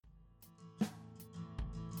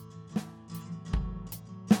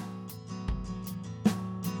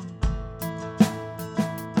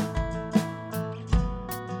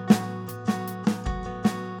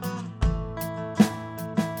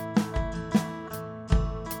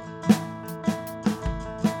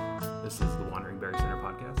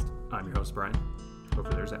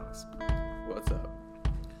Here's Alex. What's up?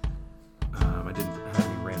 I didn't have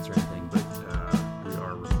any rants or anything, but we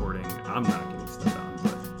are recording. I'm not getting snowed on,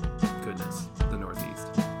 but goodness, the Northeast.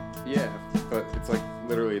 Yeah, but it's like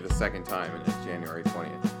literally the second time, and it's January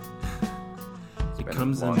 20th. It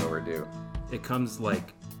comes long in, overdue. It comes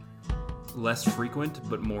like less frequent,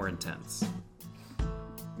 but more intense.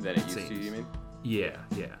 Than it used to, you mean? Yeah.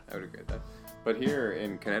 I would agree with that. But here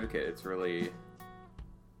in Connecticut, it's really a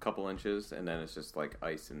couple inches, and then it's just like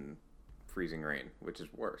ice and freezing rain, which is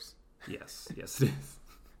worse. Yes, it is.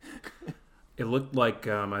 It looked like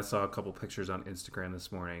I saw a couple pictures on Instagram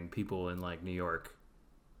this morning. People in like New York,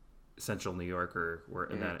 central New York, or were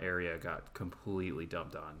in that area got completely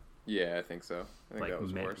dumped on. Yeah, I think so. I think that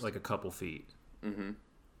was worse. Like a couple feet. Mm-hmm.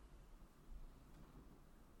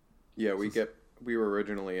 Yeah, we were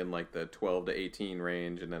originally in like the 12 to 18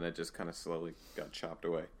 range, and then it just kind of slowly got chopped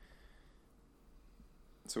away.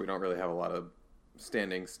 So we don't really have a lot of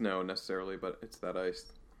standing snow necessarily, but it's that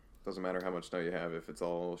ice. Doesn't matter how much snow you have if it's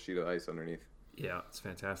all a sheet of ice underneath. Yeah, it's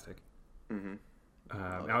fantastic. Mm-hmm.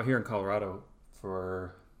 Out here in Colorado,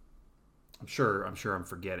 I'm sure I'm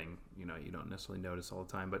forgetting. You don't necessarily notice all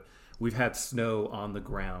the time, but we've had snow on the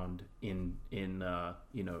ground in the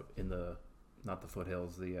not the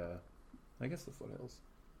foothills, I guess the foothills.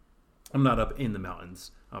 I'm not up in the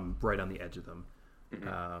mountains. I'm right on the edge of them.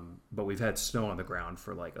 Mm-hmm. But we've had snow on the ground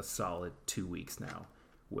for like a solid 2 weeks now,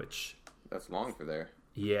 which that's long for there.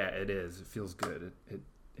 Yeah, it is. It feels good. It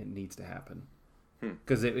needs to happen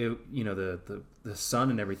because the sun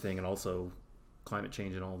and everything, and also climate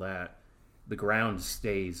change and all that. The ground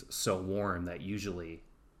stays so warm that usually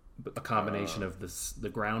a combination of the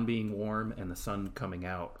ground being warm and the sun coming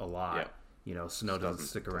out a lot. Yeah. Snow doesn't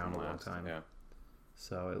stick around a long time. Yeah.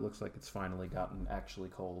 So it looks like it's finally gotten actually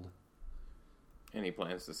cold. Any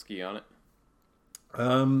plans to ski on it?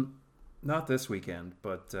 Not this weekend,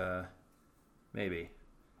 but maybe.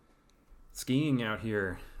 Skiing out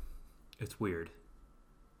here, it's weird.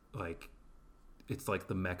 Like, it's like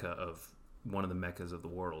one of the meccas of the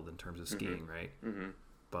world in terms of skiing, right? Mm-hmm.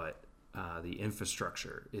 But the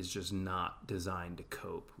infrastructure is just not designed to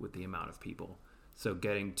cope with the amount of people. So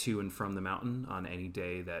getting to and from the mountain on any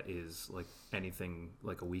day that is like anything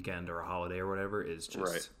like a weekend or a holiday or whatever is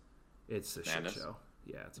just, it's a madness. Shit show.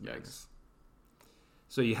 Yeah, it's a madness.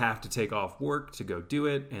 So you have to take off work to go do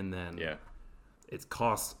it, and then it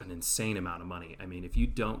costs an insane amount of money. I mean, if you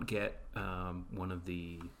don't get one of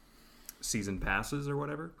the season passes or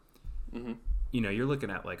whatever, you're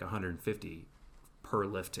looking at like $150 per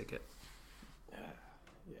lift ticket.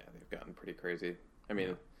 Yeah, they've gotten pretty crazy. I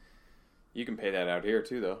mean, you can pay that out here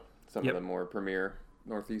too, though. Some of the more premier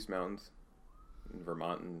Northeast mountains in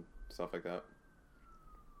Vermont and stuff like that.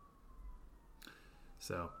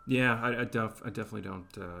 So, yeah, I definitely don't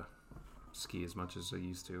ski as much as I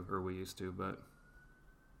used to, or we used to, but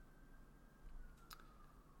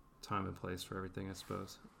time and place for everything, I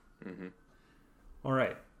suppose. Mm-hmm. All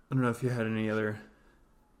right. I don't know if you had any other...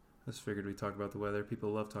 I just figured we'd talk about the weather. People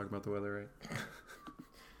love talking about the weather, right?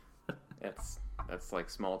 That's like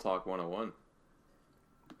small talk 101.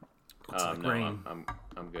 It's like rain.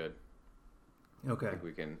 I'm good. Okay. I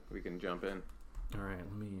think we can jump in. All right,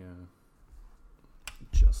 let me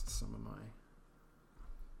adjust some of my...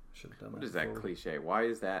 Should have done that. What is that cliche? Why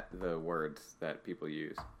is that the words that people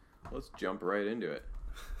use? Let's jump right into it.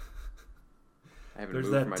 I haven't moved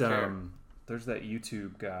from my chair. There's that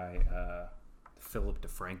YouTube guy, Philip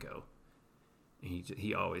DeFranco.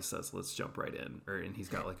 He always says, "Let's jump right in," and he's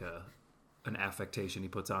got like an affectation he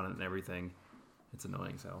puts on it and everything. It's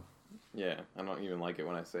annoying as hell. Yeah, I don't even like it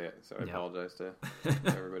when I say it, so I apologize to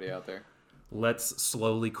everybody out there. Let's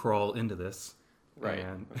slowly crawl into this. Right.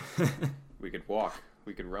 And we could walk.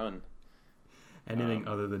 We could run. Anything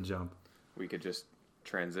other than jump. We could just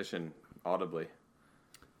transition audibly.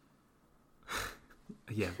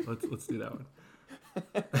 Yeah, let's do that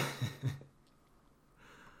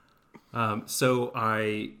one.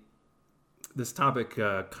 This topic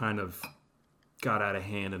kind of got out of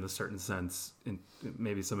hand in a certain sense, and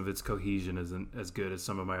maybe some of its cohesion isn't as good as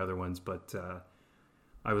some of my other ones, but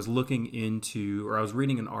I was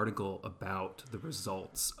reading an article about the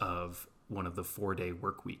results of one of the 4-day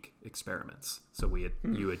work week experiments. So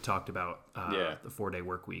you had talked about the 4-day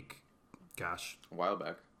work week, gosh, a while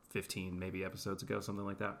back. 15 maybe episodes ago, something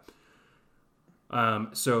like that.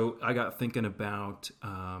 So I got thinking about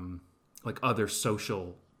like other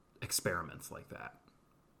social experiments like that.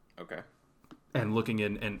 Okay. And looking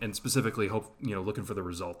in and specifically looking for the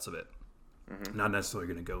results of it. Mm-hmm. Not necessarily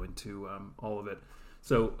going to go into all of it.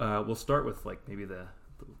 So we'll start with like maybe the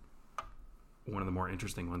one of the more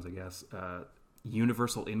interesting ones, I guess.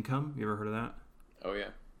 Universal income. You ever heard of that? Oh,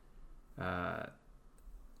 yeah.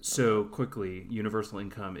 So quickly, universal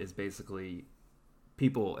income is basically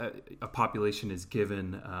a population is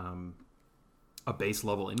given a base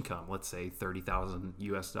level income, let's say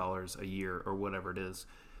 $30,000 a year or whatever it is,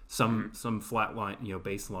 some flat line,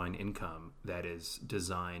 baseline income that is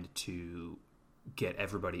designed to get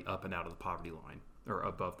everybody up and out of the poverty line or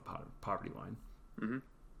above the poverty line.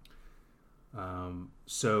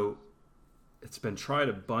 So it's been tried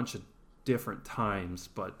a bunch of different times,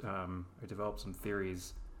 but I developed some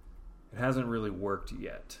theories. It hasn't really worked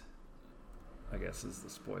yet, I guess is the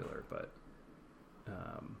spoiler, but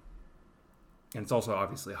and it's also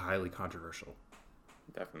obviously highly controversial.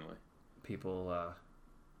 Definitely. People, a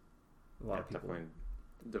lot of people. Definitely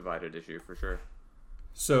divided issue for sure.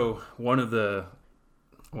 So I wanted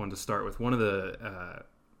to start with one of the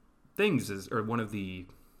things is, or one of the,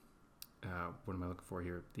 what am I looking for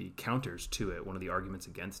here? The counters to it, one of the arguments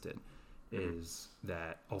against it is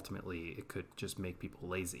that ultimately it could just make people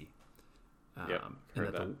lazy. And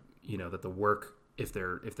that the work, if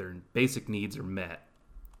their basic needs are met,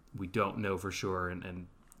 we don't know for sure, and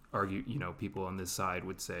argue, people on this side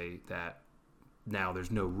would say that now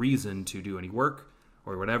there's no reason to do any work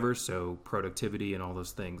or whatever, so productivity and all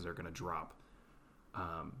those things are going to drop.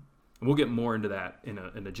 And we'll get more into that in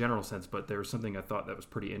a general sense, but there was something I thought that was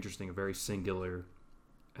pretty interesting, a very singular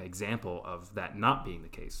example of that not being the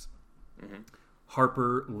case.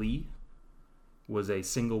 Harper Lee was a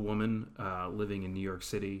single woman living in New York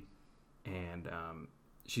City, and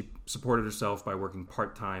she supported herself by working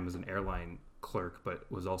part-time as an airline clerk, but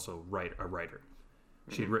was also a writer.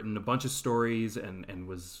 She had written a bunch of stories and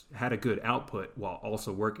had a good output while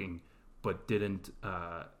also working, but didn't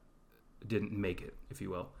make it, if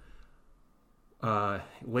you will.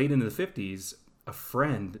 Late into the 50s, a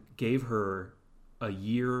friend gave her a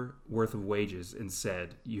year worth of wages and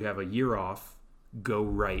said, "You have a year off. Go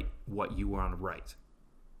write what you want to write."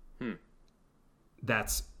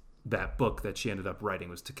 That book that she ended up writing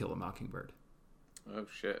was To Kill a Mockingbird. Oh,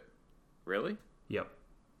 shit. Really? Yep.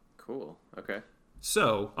 Cool. Okay.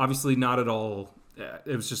 So, obviously not at all...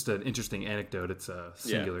 it was just an interesting anecdote. It's a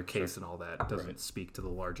singular case and all that. It doesn't speak to the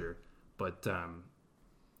larger. But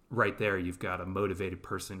right there, you've got a motivated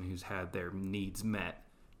person who's had their needs met,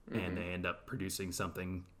 and they end up producing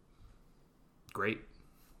something great.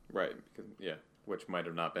 Right. Because, which might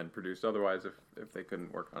have not been produced otherwise if they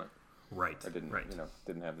couldn't work on it. Right. Or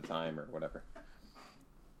didn't have the time or whatever.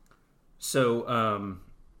 So,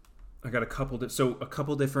 I got a couple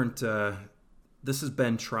different. This has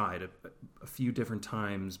been tried a few different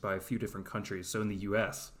times by a few different countries. So in the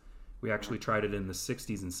U.S., we actually tried it in the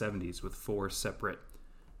 60s and 70s with 4 separate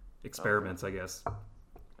experiments, I guess.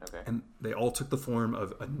 Okay. And they all took the form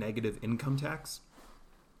of a negative income tax.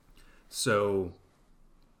 So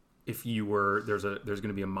if you were there's going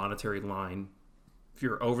to be a monetary line. If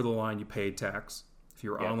you're over the line, you paid tax. If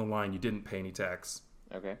you were on the line, you didn't pay any tax.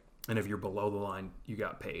 Okay. And if you're below the line, you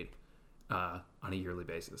got paid on a yearly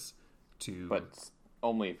basis. But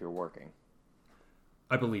only if you're working.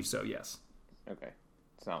 I believe so, yes. Okay.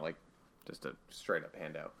 It's not like just a straight up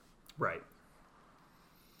handout. Right.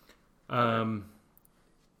 And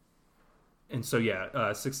so,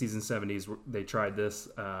 60s and 70s, they tried this.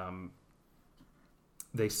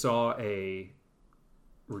 They saw a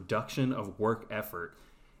reduction of work effort.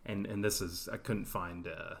 And this is, I couldn't find,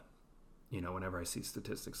 whenever I see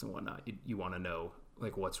statistics and whatnot, you want to know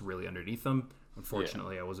like what's really underneath them.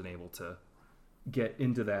 Unfortunately, I wasn't able to get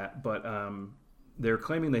into that. But they're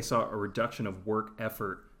claiming they saw a reduction of work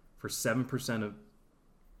effort for 7%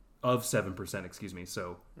 of 7%, excuse me.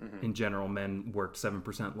 So in general, men worked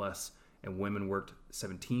 7% less and women worked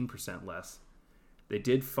 17% less. They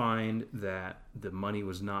did find that the money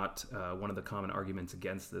was not, one of the common arguments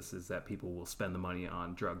against this is that people will spend the money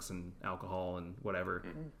on drugs and alcohol and whatever.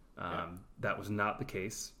 That was not the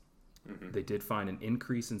case. They did find an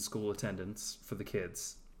increase in school attendance for the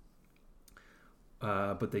kids.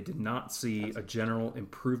 But they did not see a general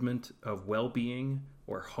improvement of well-being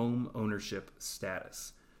or home ownership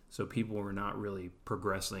status. So people were not really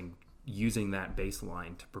progressing, using that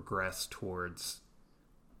baseline to progress towards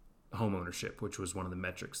home ownership, which was one of the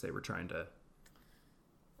metrics they were trying to.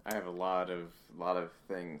 I have a lot of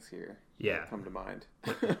things here that come to mind.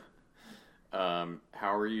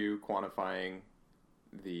 How are you quantifying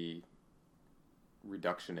the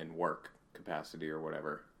reduction in work capacity or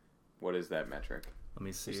whatever? What is that metric? Let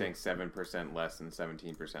me see. You're saying 7% less and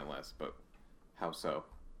 17% less, but how so?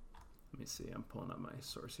 Let me see. I'm pulling up my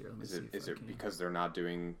source here. Is it because they're not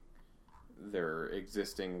doing their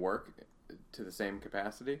existing work to the same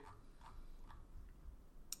capacity?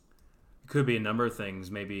 It Could be a number of things.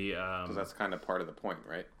 Maybe because that's kind of part of the point,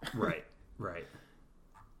 right? right.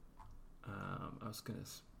 I was gonna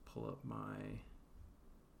pull up my.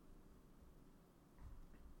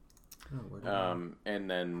 And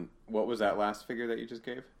then what was that last figure that you just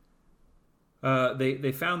gave?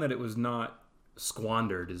 They found that it was not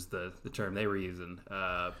squandered is the term they were using.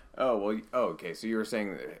 Okay. So you were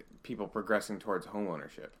saying that people progressing towards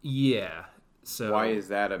homeownership. Yeah. So why is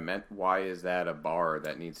that a bar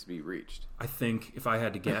that needs to be reached? I think if I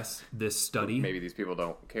had to guess, this study maybe these people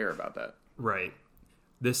don't care about that. Right.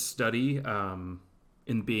 This study,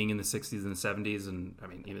 in being in the 60s and the 70s, and I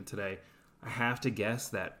mean even today, I have to guess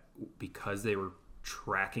that because they were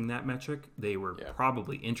tracking that metric, they were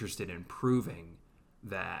probably interested in proving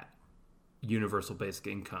that universal basic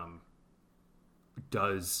income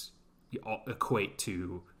does equate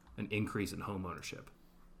to an increase in home ownership.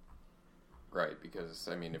 Right, because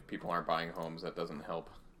I mean, if people aren't buying homes, that doesn't help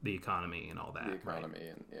the economy and all that. The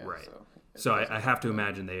economy, right? And So I have to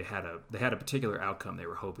imagine they had a particular outcome they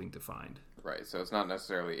were hoping to find. Right. So it's not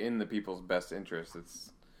necessarily in the people's best interest.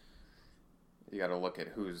 It's you got to look at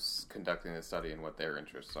who's conducting the study and what their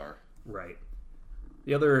interests are. Right.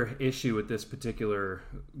 The other issue with this particular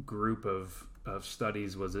group of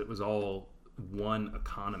studies was it was all one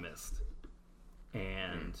economist,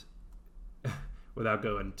 and without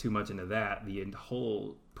going too much into that, the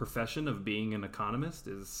whole profession of being an economist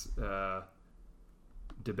is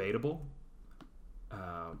debatable.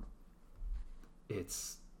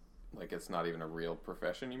 It's like it's not even a real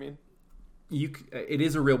profession. You mean? It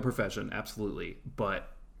is a real profession, absolutely,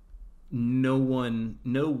 but no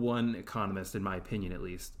one economist, in my opinion at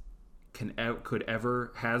least,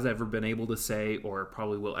 has ever been able to say, or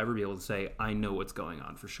probably will ever be able to say, I know what's going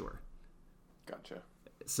on for sure. Gotcha.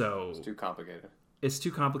 So it's too complicated. It's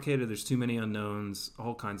too complicated. There's too many unknowns,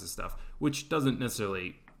 all kinds of stuff, which doesn't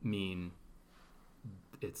necessarily mean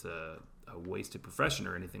it's a wasted profession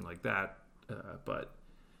or anything like that. But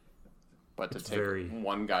to take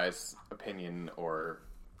one guy's opinion or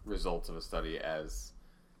results of a study as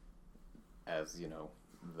you know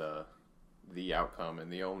the outcome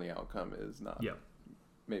and the only outcome is not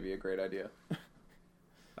maybe a great idea.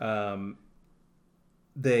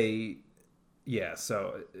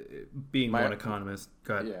 So being one economist,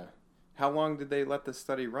 go ahead. Yeah. How long did they let this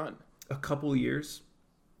study run? A couple years.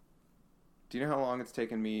 Do you know how long it's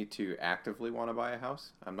taken me to actively want to buy a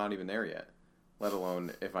house? I'm not even there yet, let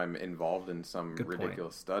alone if I'm involved in some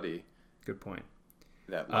ridiculous study. Good point.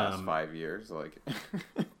 That lasts 5 years. Like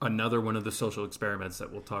another one of the social experiments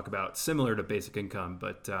that we'll talk about, similar to basic income,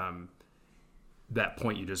 but that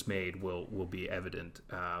point you just made will be evident.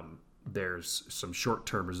 There's some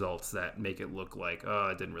short-term results that make it look like, oh,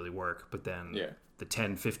 it didn't really work. But then the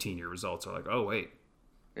 10, 15-year results are like, oh, wait.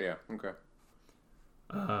 Yeah, okay.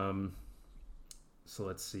 So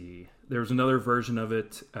let's see. There's another version of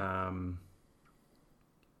it. Let me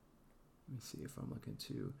see if I'm looking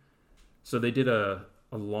to... So they did a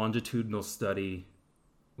longitudinal study,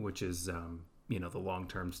 which is, the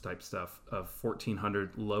long-term type stuff, of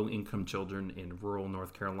 1,400 low-income children in rural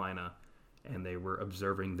North Carolina. And they were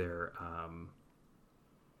observing their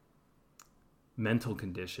mental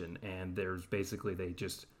condition, and there's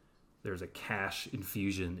a cash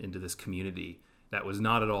infusion into this community that was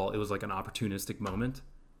not at all. It was like an opportunistic moment.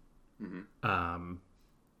 Mm-hmm.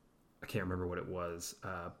 I can't remember what it was,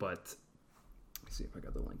 but let me see if I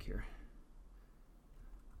got the link here.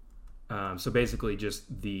 So basically,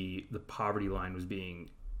 just the poverty line was being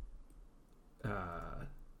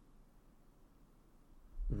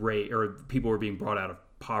rate, or people were being brought out of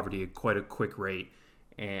poverty at quite a quick rate,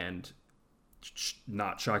 and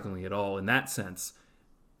not shockingly at all in that sense,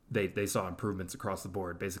 they saw improvements across the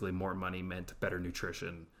board. Basically, more money meant better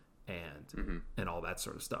nutrition and all that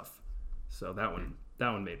sort of stuff. So that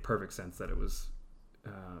one made perfect sense that it was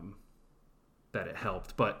that it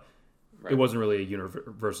helped, but it wasn't really a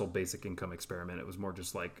universal basic income experiment. It was more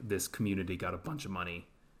just like this community got a bunch of money,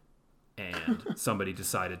 and somebody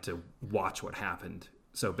decided to watch what happened.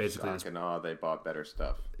 So basically, they bought better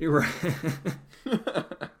stuff. Right.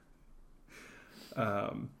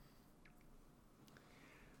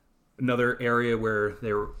 Another area where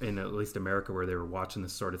they were in, at least America, where they were watching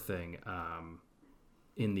this sort of thing,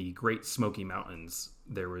 in the Great Smoky Mountains,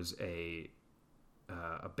 there was a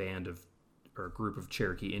band of, or a group of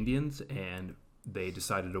Cherokee Indians, and they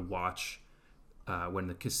decided to watch when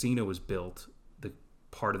the casino was built. The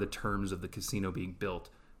part of the terms of the casino being built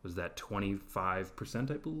was that 25%,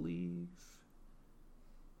 I believe.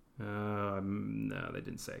 No, they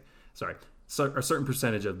didn't say. Sorry. So a certain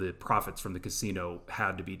percentage of the profits from the casino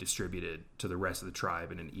had to be distributed to the rest of the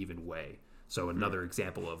tribe in an even way. So another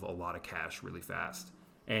example of a lot of cash really fast.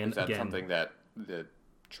 And is that again, something that the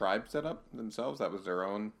tribe set up themselves? That was their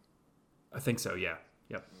own? I think so, yeah.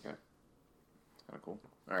 Yep. Okay. It's kind of cool.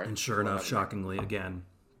 All right. And sure enough, shockingly, again,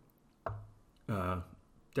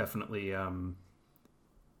 definitely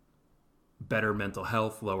better mental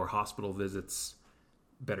health, lower hospital visits,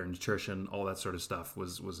 better nutrition, all that sort of stuff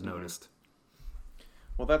was noticed.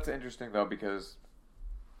 Well, that's interesting, though, because,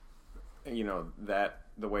 you know, that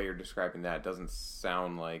the way you're describing that doesn't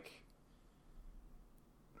sound like,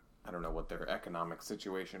 I don't know what their economic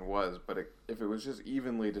situation was, but if it was just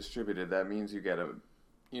evenly distributed, that means you get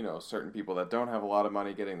certain people that don't have a lot of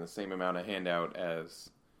money getting the same amount of handout as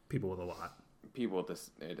people with a lot. People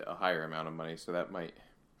with a higher amount of money, so that might,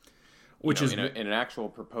 which is in an actual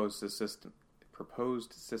proposed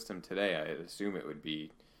system today, I assume it would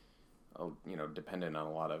be, dependent on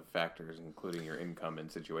a lot of factors, including your income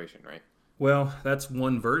and situation, right? Well, that's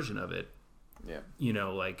one version of it. Yeah. You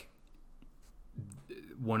know, like,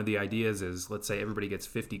 one of the ideas is, let's say everybody gets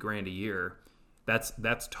 $50,000 a year.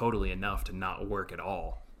 That's totally enough to not work at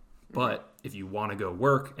all. But if you want to go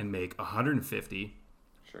work and make 150,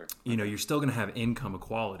 sure, you're still going to have income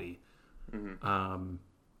equality.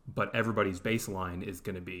 But everybody's baseline is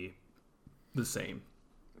going to be the same.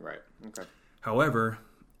 Right. Okay. However,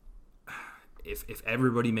 if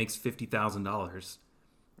everybody makes $50,000,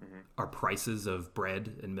 are prices of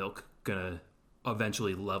bread and milk going to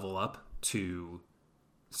eventually level up to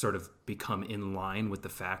sort of become in line with the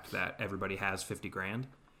fact that everybody has $50,000?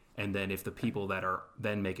 And then if the people that are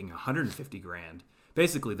then making $150,000,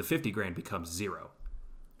 basically the $50,000 becomes zero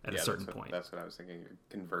at a certain point. That's what I was thinking. You're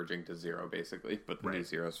converging to zero, basically, but the new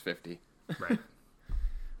zero is 50. Right.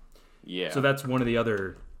 Yeah. So that's one of the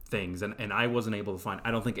other things, and I wasn't able to find.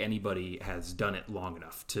 I don't think anybody has done it long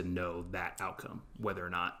enough to know that outcome, whether or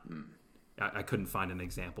not. I couldn't find an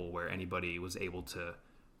example where anybody was able to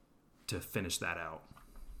finish that out.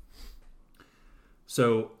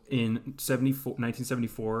 So in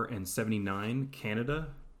 1974 and 79, Canada,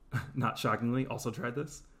 not shockingly, also tried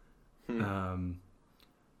this.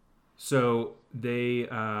 So they,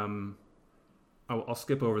 I'll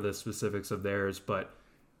skip over the specifics of theirs, but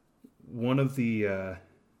one of the,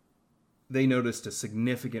 they noticed a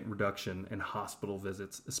significant reduction in hospital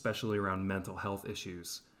visits, especially around mental health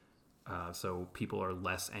issues. So people are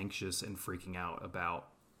less anxious and freaking out about,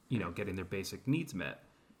 getting their basic needs met.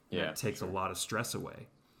 Yeah, it takes a lot of stress away.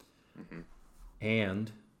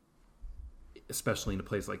 And especially in a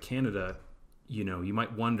place like Canada, you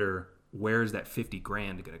might wonder, where's that $50,000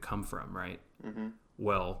 going to come from, right?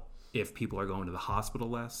 Well, if people are going to the hospital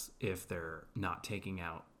less, if they're not taking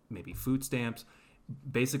out maybe food stamps,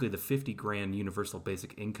 basically the $50,000 universal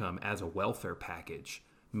basic income as a welfare package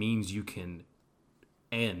means you can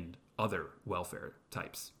end other welfare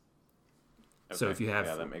types. Okay. So if you have,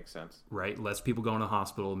 that makes sense, right? Less people going to the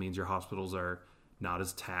hospital means your hospitals are not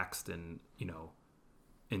as taxed, and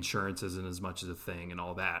insurance isn't as much as a thing, and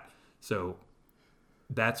all that. So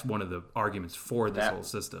that's one of the arguments for this whole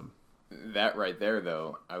system. That right there,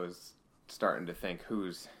 though, I was starting to think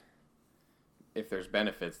if there's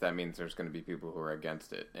benefits, that means there's going to be people who are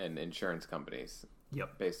against it, and insurance companies.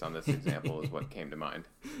 Yep. Based on this example is what came to mind.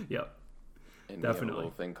 Yep. And definitely. We have a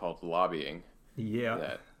little thing called lobbying. Yeah.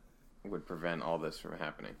 That would prevent all this from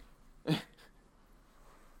happening.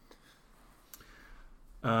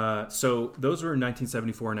 So those were in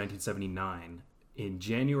 1974 and 1979. In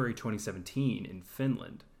January 2017 in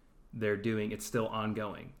Finland, it's still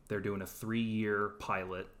ongoing. They're doing a 3-year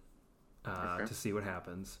pilot to see what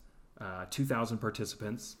happens. 2,000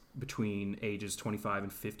 participants between ages 25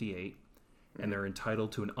 and 58, and they're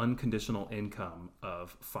entitled to an unconditional income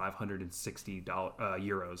of 560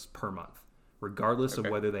 euros per month, regardless of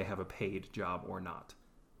whether they have a paid job or not.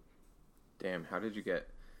 Damn, how did you get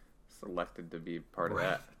selected to be part of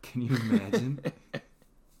that? Can you imagine?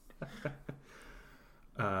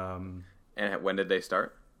 And when did they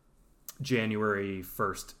start? January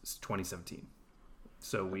 1st, 2017.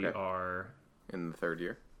 So we are... in the third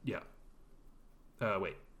year? Yeah.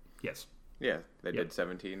 Wait. Yes. Yeah, they did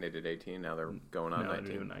 17, they did 18, now they're going on 19.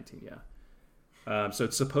 They're doing 19, yeah. So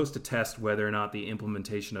it's supposed to test whether or not the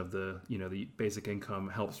implementation of the basic income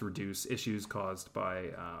helps reduce issues caused by,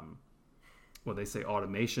 they say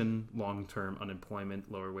automation, long-term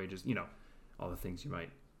unemployment, lower wages, all the things you might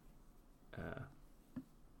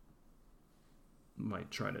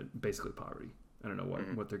try to, basically poverty. I don't know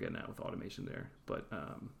what they're getting at with automation there, but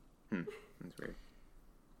that's weird.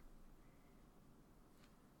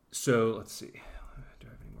 So let's see. Do I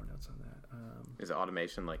have any more notes on that? Is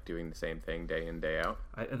automation like doing the same thing day in, day out?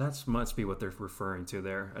 That must be what they're referring to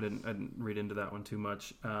there. I didn't read into that one too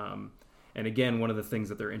much. And again, one of the things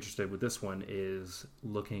that they're interested with this one is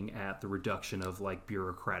looking at the reduction of like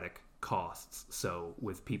bureaucratic costs. So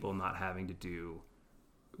with people not having to do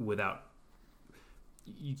without,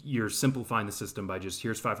 you're simplifying the system by just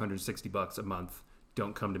here's $560 a month.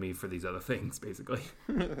 Don't come to me for these other things, basically.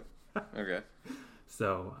 Okay.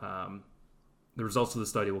 So the results of the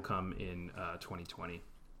study will come in 2020.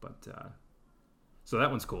 But so that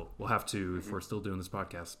one's cool. We'll have to, if we're still doing this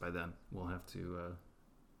podcast by then, we'll have to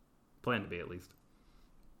plan to be at least.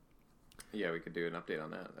 Yeah, we could do an update on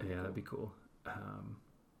that. That'd be cool.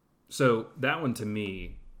 So that one to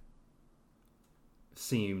me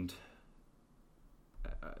seemed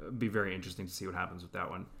be very interesting to see what happens with that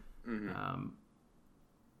one. Mm-hmm.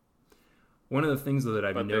 One of the things though that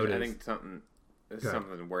I've noticed, I think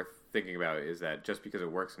something worth thinking about is that just because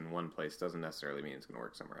it works in one place doesn't necessarily mean it's going to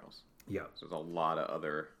work somewhere else. Yeah. So there's a lot of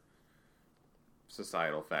other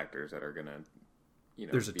societal factors that are going to,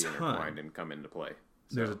 there's be intertwined and come into play.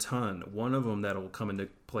 So. There's a ton. One of them that will come into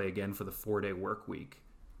play again for the 4-day work week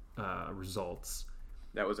results.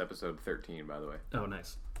 That was episode 13, by the way. Oh,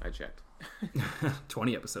 nice. I checked.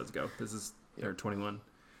 20 episodes ago. This is or 21.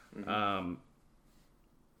 Mm-hmm.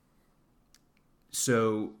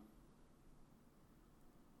 So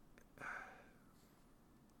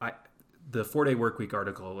the 4-day work week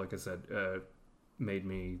article, like I said, made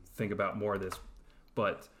me think about more of this,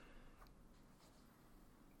 but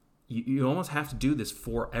you almost have to do this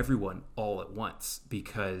for everyone all at once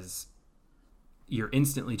because you're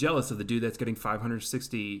instantly jealous of the dude that's getting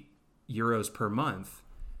 560 euros per month.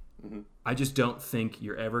 Mm-hmm. I just don't think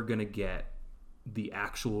you're ever going to get the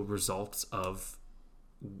actual results of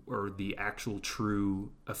or the actual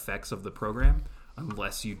true effects of the program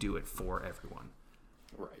unless you do it for everyone.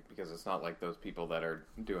 Right, because it's not like those people that are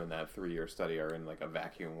doing that 3-year study are in like a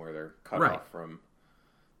vacuum where they're cut off from,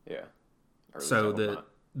 So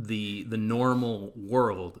the normal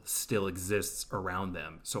world still exists around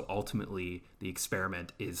them. So ultimately, the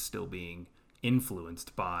experiment is still being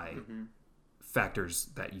influenced by factors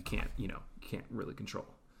that you can't really control.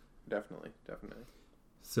 Definitely.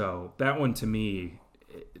 So that one to me,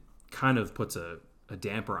 it kind of puts a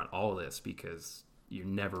damper on all of this because you're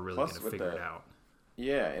never really going to figure it out.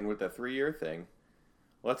 Yeah, and with the 3-year thing,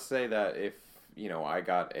 let's say that if, I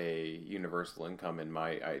got a universal income and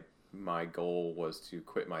my goal was to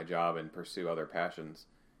quit my job and pursue other passions.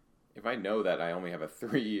 If I know that I only have a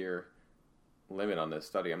 3-year limit on this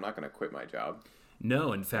study, I'm not going to quit my job.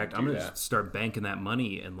 No, in fact, I'm going to start banking that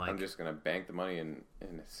money and I'm just going to bank the money and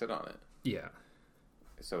sit on it. Yeah.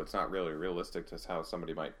 So it's not really realistic to how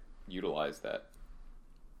somebody might utilize that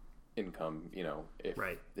income, if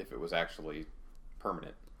it was actually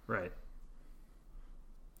permanent. Right.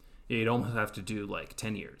 You'd almost have to do like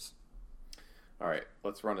 10 years. All right,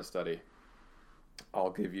 let's run a study.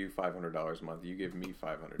 I'll give you $500 a month. You give me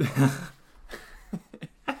 $500.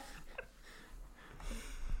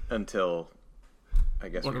 Until, I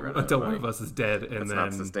guess, until one of us is dead, and that's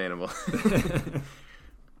not sustainable.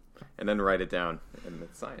 And then write it down, and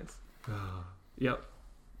it's science. Yep.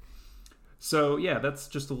 So yeah, that's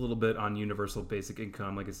just a little bit on universal basic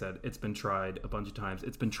income. Like I said, it's been tried a bunch of times.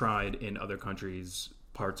 It's been tried in other countries,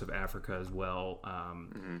 parts of Africa as well.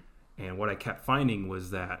 And what I kept finding was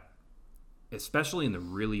that, especially in the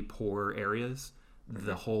really poor areas,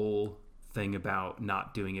 the whole thing about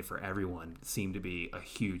not doing it for everyone seemed to be a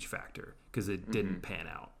huge factor because it didn't pan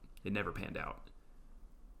out. It never panned out.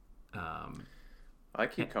 I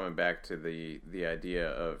keep coming back to the idea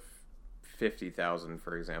of 50,000,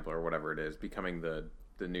 for example, or whatever it is, becoming the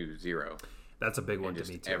new zero. That's a big one to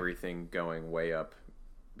me too. Everything going way up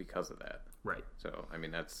because of that. Right. So, I mean,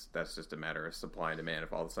 that's just a matter of supply and demand.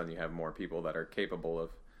 If all of a sudden you have more people that are capable of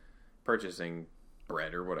purchasing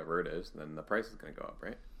bread or whatever it is, then the price is going to go up,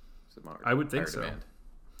 right? I would think so. Demand.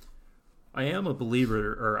 I am a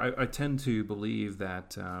believer, or I tend to believe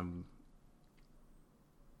that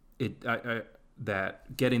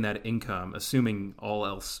that getting that income, assuming all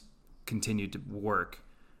else continued to work,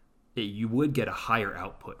 you would get a higher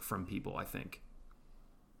output from people. I think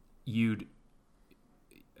you'd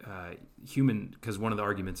because one of the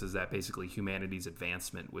arguments is that basically humanity's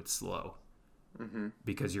advancement would slow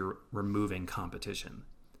because you're removing competition,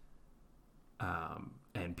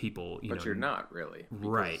 and people, but you're not really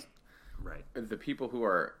right. The people who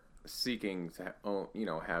are seeking to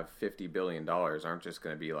have $50 billion aren't just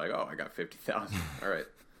going to be like, oh, I got 50,000. All right,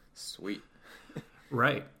 sweet.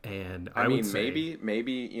 Right. And I mean, say,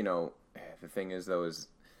 maybe the thing is though, is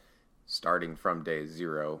starting from day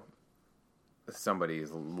zero,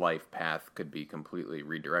 somebody's life path could be completely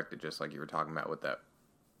redirected, just like you were talking about with that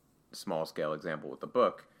small scale example with the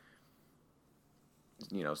book.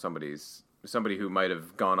 somebody who might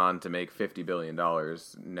have gone on to make $50 billion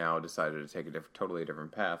now decided to take a totally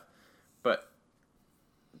different path. But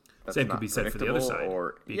same could be said for the other side.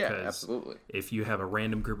 Yeah, absolutely. If you have a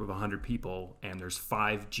random group of 100 people and there's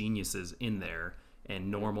 5 geniuses in there,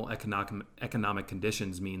 and normal economic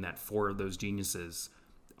conditions mean that 4 of those geniuses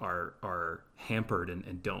are hampered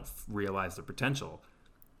and don't realize their potential,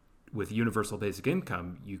 with universal basic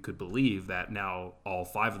income, you could believe that now all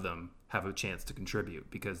 5 of them have a chance to contribute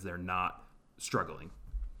because they're not struggling.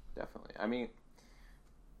 Definitely. I mean,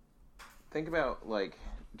 think about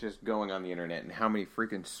just going on the internet and how many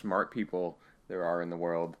freaking smart people there are in the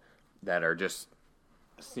world that are just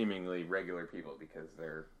seemingly regular people because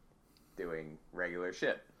they're doing regular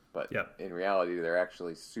shit. But in reality, they're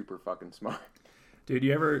actually super fucking smart. Dude,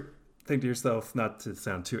 you ever think to yourself, not to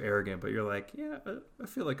sound too arrogant, but you're like, yeah, I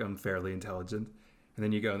feel like I'm fairly intelligent. And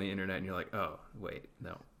then you go on the internet and you're like, oh, wait,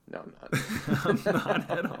 no. No, I'm not. I'm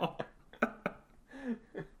not at all.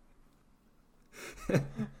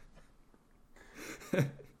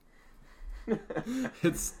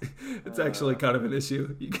 It's actually kind of an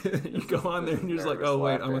issue. You go on there and you're just like, oh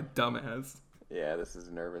wait, I'm a dumbass. Yeah, this is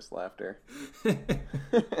nervous laughter.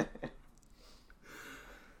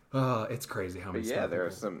 Oh, it's crazy how many. But yeah, there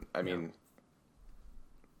are some. I mean,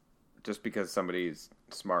 just because somebody's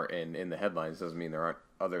smart and in the headlines doesn't mean there aren't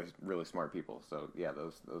other really smart people. So yeah,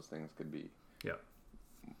 those things could be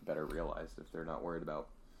better realized if they're not worried about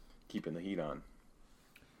keeping the heat on.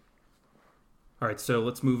 All right, so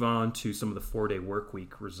let's move on to some of the 4-day work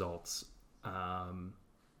week results.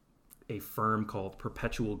 A firm called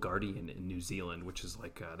Perpetual Guardian in New Zealand, which is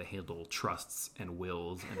like they handle trusts and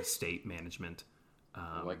wills and estate management.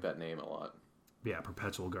 I like that name a lot. Yeah,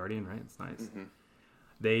 Perpetual Guardian, right? It's nice. Mm-hmm.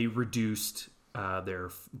 They reduced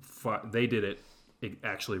they did it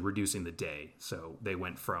actually reducing the day. So they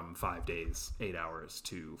went from 5 days, 8 hours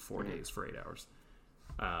to 4 days for 8 hours.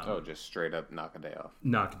 Just straight up knock a day off.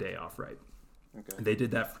 Knock a day off, right. Okay. They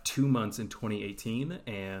did that for 2 months in 2018,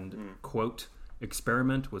 and, quote,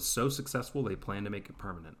 experiment was so successful they plan to make it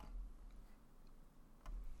permanent.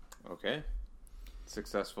 Okay.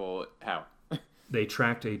 Successful how? They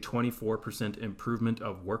tracked a 24% improvement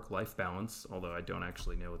of work-life balance, although I don't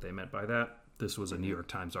actually know what they meant by that. This was a New York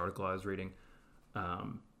Times article I was reading,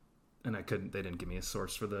 and they didn't give me a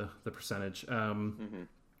source for the percentage.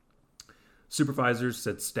 Supervisors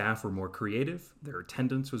said staff were more creative, their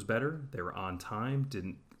attendance was better, they were on time,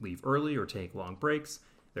 didn't leave early or take long breaks.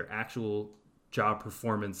 Their actual job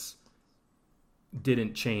performance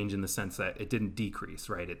didn't change in the sense that it didn't decrease,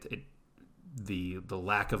 right? The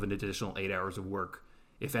lack of an additional 8 hours of work,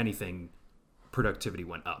 if anything, productivity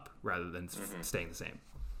went up rather than staying the same.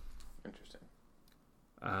 Interesting.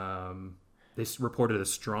 They reported a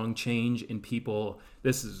strong change in people.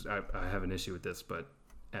 This is I have an issue with this, but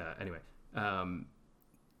anyway.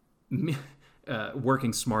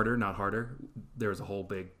 Working smarter, not harder. There's a whole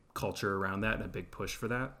big culture around that and a big push for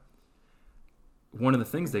that. One of the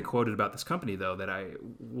things they quoted about this company, though,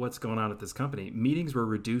 what's going on at this company, meetings were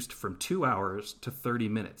reduced from 2 hours to 30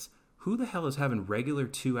 minutes. Who the hell is having regular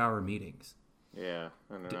 2-hour meetings? Yeah,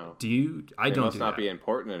 I don't know. They must not be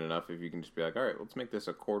important enough if you can just be like, all right, let's make this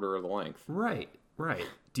a quarter of the length. Right.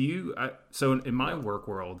 So in my work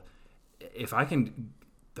world, if I can,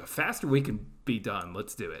 the faster we can be done,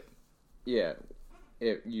 let's do it. Yeah.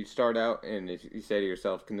 If you start out and if you say to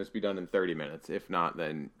yourself, can this be done in 30 minutes? If not,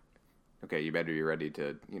 then, okay, you better be ready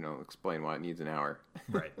to, explain why it needs an hour.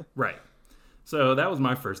 Right. So that was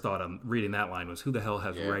my first thought on reading that line was who the hell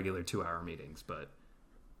has regular 2-hour meetings? But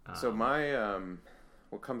so my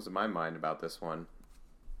what comes to my mind about this one,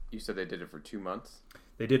 you said they did it for 2 months?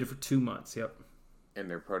 They did it for 2 months, yep. And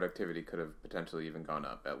their productivity could have potentially even gone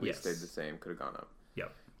up. At least stayed the same, could have gone up.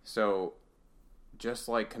 Yep. So just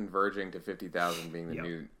like converging to 50,000 being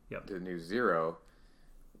the new zero,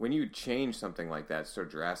 when you change something like that so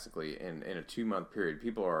drastically in a 2-month period,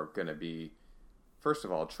 people are going to be, first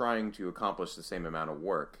of all, trying to accomplish the same amount of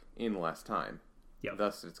work in less time. Yep.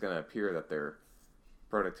 Thus, it's going to appear that their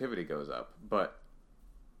productivity goes up. But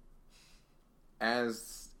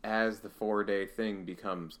as the 4-day thing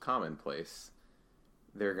becomes commonplace,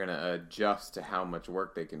 they're going to adjust to how much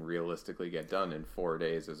work they can realistically get done in 4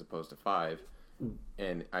 days as opposed to 5.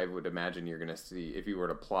 And I would imagine you're going to see, if you were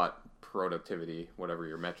to plot productivity, whatever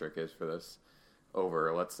your metric is for this,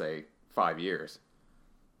 over, let's say, 5 years,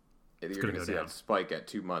 you're going to see that spike at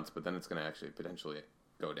 2 months, but then it's going to actually potentially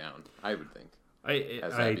go down, I would think,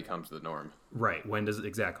 as that becomes the norm. Right. When does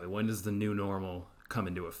the new normal come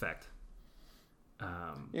into effect?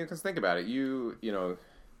 Because think about it.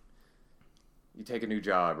 you take a new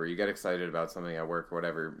job or you get excited about something at work or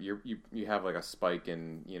whatever, you have like a spike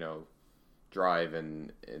in, drive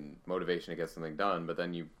and motivation to get something done, but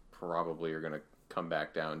then you probably are going to come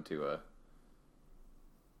back down to a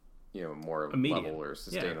more level or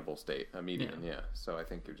sustainable state, a median. Yeah. So I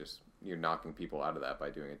think you're knocking people out of that by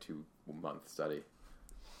doing a 2-month study.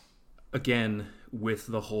 Again, with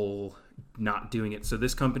the whole not doing it. So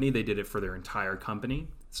this company, they did it for their entire company.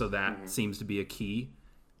 So that seems to be a key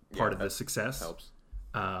part of the success. Helps.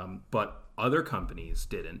 But other companies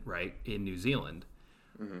didn't, right, in New Zealand.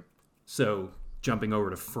 Mm-hmm. So jumping over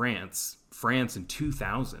to France in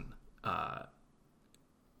 2000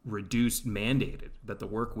 mandated that the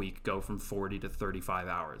work week go from 40 to 35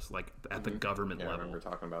 hours, like at the government level. I remember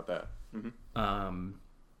talking about that. Mm-hmm.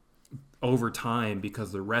 Over time,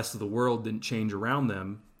 because the rest of the world didn't change around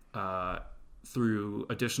them, through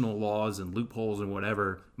additional laws and loopholes and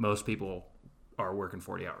whatever, most people are working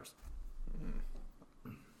 40 hours.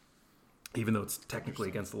 Even though it's technically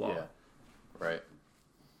against the law. Yeah. Right.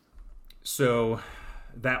 So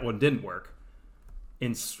that one didn't work.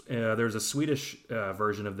 There's a Swedish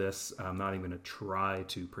version of this. I'm not even going to try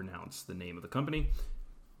to pronounce the name of the company.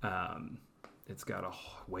 It's got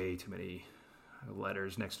way too many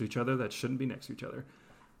letters next to each other that shouldn't be next to each other.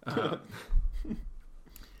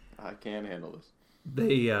 I can't handle this.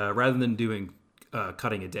 They rather than doing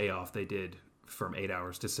cutting a day off, they did from 8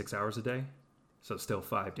 hours to 6 hours a day. So still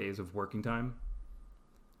 5 days of working time.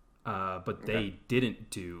 But they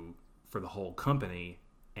didn't do for the whole company,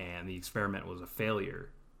 and the experiment was a failure,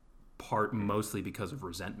 mostly because of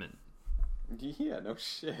resentment. Yeah, no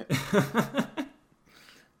shit.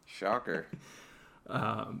 Shocker.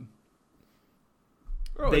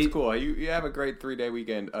 It's cool. You have a great 3-day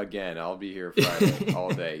weekend again. I'll be here Friday all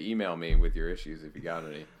day. Email me with your issues if you got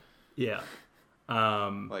any. Yeah.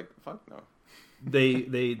 Fuck no.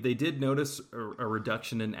 They did notice a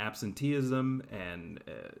reduction in absenteeism and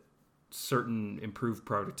certain improved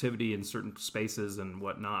productivity in certain spaces and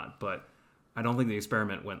whatnot, but I don't think the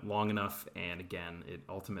experiment went long enough, and again, it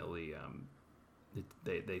ultimately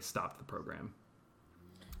they stopped the program.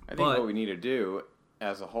 I think what we need to do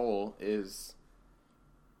as a whole is,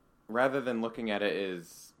 rather than looking at it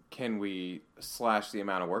as can we slash the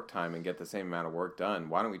amount of work time and get the same amount of work done,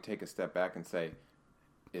 why don't we take a step back and say,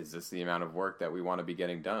 is this the amount of work that we want to be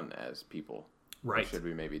getting done as people? Right. Or should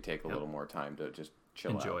we maybe take a little more time to just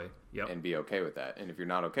enjoy out and be okay with that? And if you're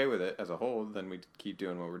not okay with it as a whole, then we keep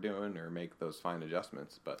doing what we're doing or make those fine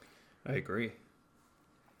adjustments. But I agree.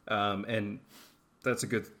 And that's a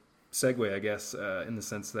good segue, I guess, in the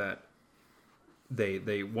sense that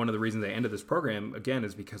they one of the reasons they ended this program again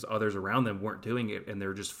is because others around them weren't doing it, and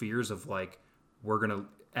they're just fears of we're gonna,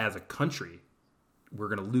 as a country, we're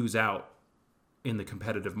gonna lose out in the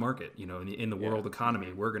competitive market, in the world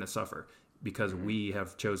economy. We're gonna suffer because we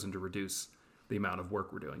have chosen to reduce the amount of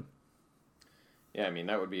work we're doing. Yeah, I mean,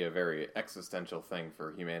 that would be a very existential thing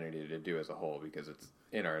for humanity to do as a whole, because it's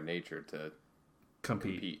in our nature to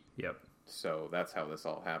compete. Yep. So that's how this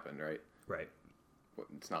all happened, right? Right.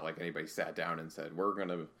 It's not like anybody sat down and said, we're going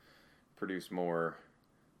to produce more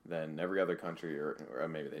than every other country, or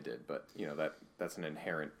maybe they did, but that's an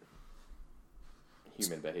inherent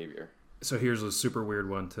human behavior. So here's a super weird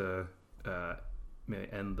one to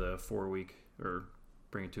end the 4-week or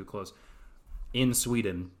bring it to a close. In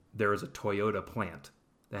Sweden, there is a Toyota plant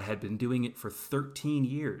that had been doing it for 13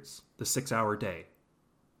 years, the 6-hour day.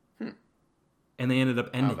 And they ended up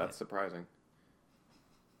ending it. That's surprising.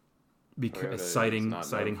 Because citing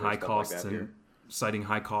high costs citing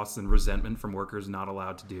high costs and resentment from workers not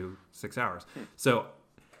allowed to do 6 hours. So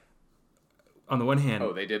on the one hand,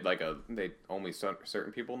 they did they only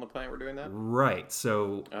certain people in the plant were doing that? Right.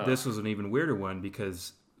 So this was an even weirder one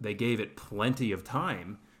because they gave it plenty of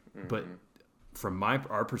time, but from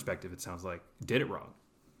our perspective, it sounds like did it wrong.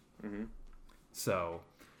 Mm-hmm. So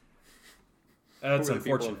that's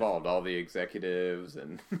unfortunate. People involved, all the executives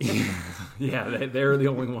and yeah, they're the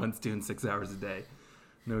only ones doing 6 hours a day.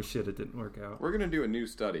 No shit, it didn't work out. We're gonna do a new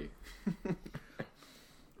study.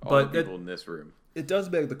 All the people in this room. It does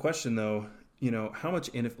beg the question, though. How much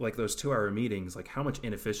those 2-hour meetings, how much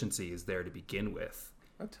inefficiency is there to begin with?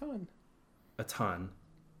 A ton.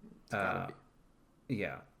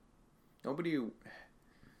 Yeah. It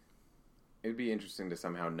would be interesting to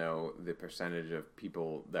somehow know the percentage of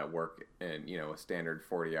people that work in, a standard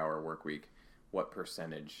 40-hour work week. What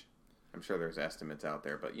percentage? I'm sure there's estimates out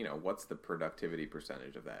there, but, what's the productivity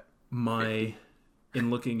percentage of that? In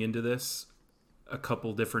looking into this, a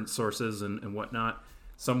couple different sources and whatnot,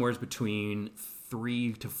 somewhere's between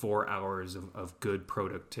 3 to 4 hours of good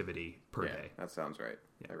productivity per day. That sounds right.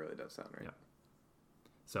 Yeah. That really does sound right. Yeah.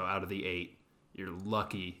 So out of the 8, you're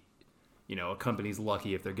lucky. You know, a company's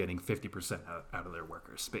lucky if they're getting 50% out of their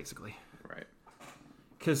workers, basically. Right.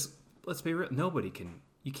 Because let's be real,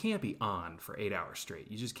 you can't be on for 8 hours straight.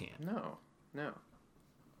 You just can't. No.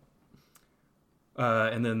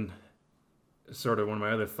 And then, sort of one of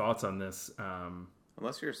my other thoughts on this.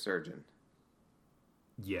 Unless you're a surgeon.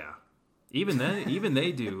 Yeah. Even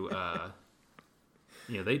they do.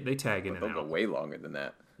 They tag in and out. They'll go way longer than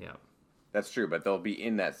that. Yeah. That's true, but they'll be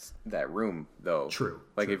in that room though. True.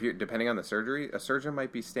 Like if you're depending on the surgery, a surgeon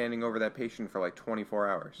might be standing over that patient for like 24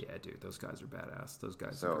 hours. Yeah, dude, those guys are badass. Those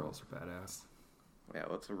guys and girls are badass. Yeah,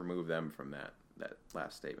 let's remove them from that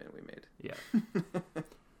last statement we made. Yeah.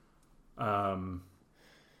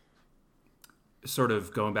 Sort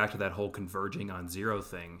of going back to that whole converging on zero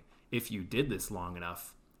thing. If you did this long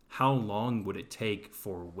enough, how long would it take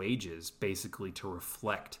for wages basically to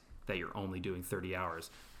reflect that you're only doing 30 hours?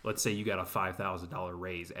 Let's say you got a $5,000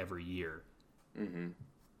 raise every year. Mm-hmm.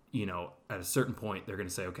 You know, at a certain point, they're going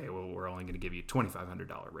to say, okay, well, we're only going to give you a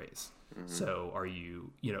 $2,500 raise. Mm-hmm. So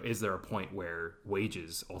is there a point where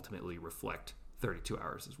wages ultimately reflect 32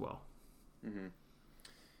 hours as well? Mm-hmm.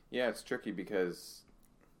 Yeah, it's tricky because,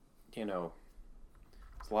 there's a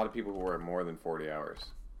lot of people who work more than 40 hours.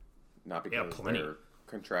 Not because they're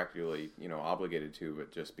contractually, obligated to,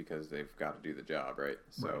 but just because they've got to do the job, right?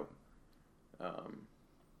 So,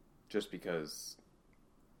 just because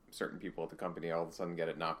certain people at the company all of a sudden get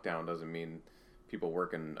it knocked down doesn't mean people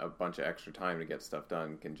working a bunch of extra time to get stuff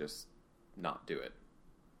done can just not do it.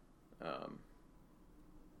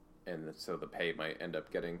 And so the pay might end up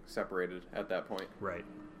getting separated at that point. Right.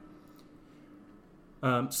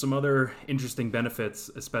 Some other interesting benefits,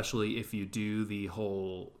 especially if you do the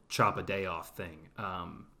whole chop a day off thing.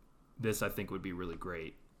 This I think would be really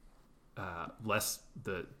great. Less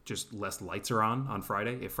lights are on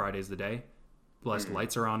Friday if Friday's the day. Less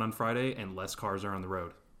lights are on Friday and less cars are on the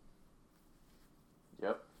road.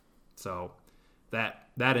 Yep. So that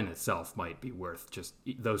in itself might be worth just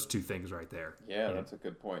those two things right there. Yeah, that's a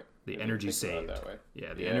good point. The energy saved. That way.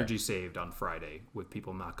 Yeah, the energy saved on Friday with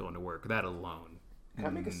people not going to work. That alone. Can I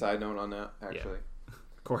make a side note on that, actually? Yeah.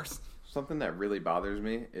 Of course. Something that really bothers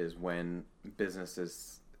me is when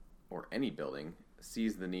businesses or any building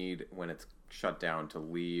sees the need when it's shut down to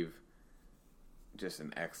leave just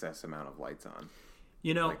an excess amount of lights on.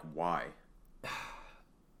 Like, why?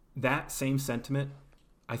 That same sentiment,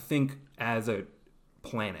 I think as a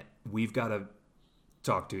planet, we've got to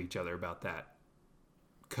talk to each other about that.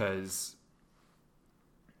 Because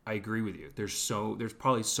I agree with you. There's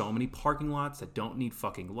probably so many parking lots that don't need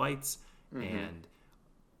fucking lights, and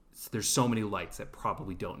there's so many lights that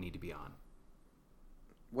probably don't need to be on.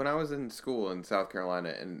 When I was in school in South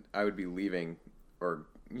Carolina and I would be leaving or,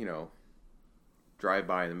 drive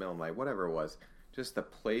by in the middle of the night, whatever it was, just the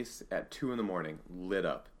place at 2 a.m. lit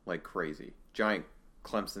up like crazy. Giant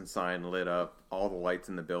Clemson sign lit up. All the lights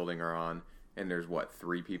in the building are on. And there's,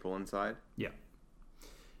 3 people inside? Yeah.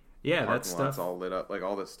 Yeah, that stuff. Lots all lit up, like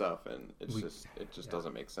all this stuff. And it just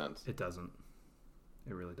doesn't make sense. It doesn't.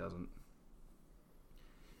 It really doesn't.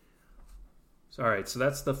 So, all right, so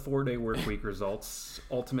that's the 4-day work week results.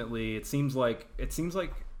 Ultimately, it seems like it's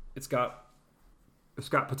got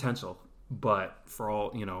potential, but for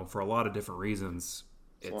a lot of different reasons,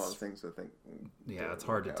 it's a lot of things to think. Yeah, it's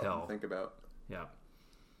hard to tell. Think about. Yeah.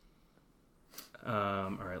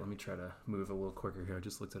 All right, let me try to move a little quicker here. I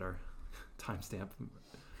just looked at our timestamp.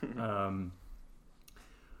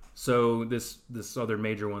 So this other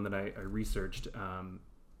major one that I researched,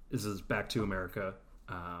 this is Back to America.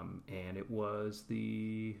 And it was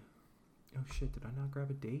the... Oh, shit. Did I not grab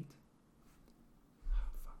a date? Oh,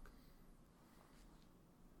 fuck.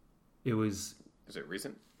 It was... Is it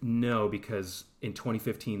recent? No, because in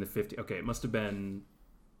 2015, it must have been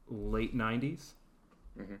late 90s.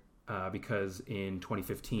 Mm-hmm. Because in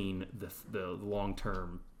 2015, the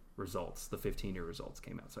long-term results, the 15-year results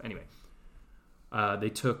came out. So anyway, they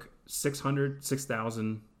took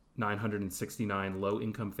 6,969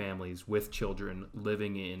 low-income families with children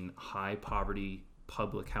living in high-poverty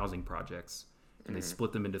public housing projects, and they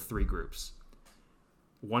split them into 3 groups.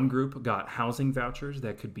 One group got housing vouchers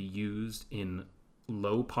that could be used in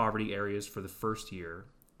low-poverty areas for the first year,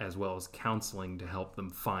 as well as counseling to help them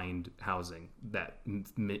find housing that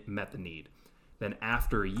met the need. Then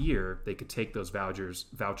after a year, they could take those vouchers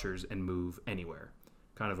and move anywhere.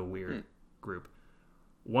 Kind of a weird group.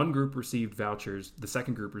 One group received vouchers. The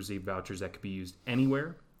second group received vouchers that could be used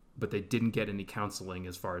anywhere, but they didn't get any counseling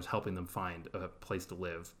as far as helping them find a place to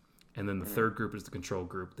live. And then the third group is the control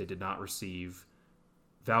group. They did not receive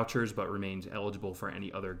vouchers, but remained eligible for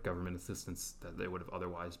any other government assistance that they would have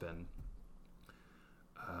otherwise been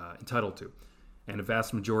entitled to. and a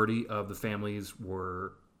vast majority of the families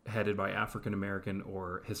were headed by African American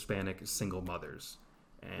or Hispanic single mothers.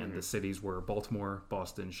 And the cities were Baltimore,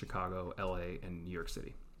 Boston, Chicago, LA, and New York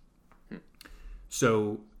City.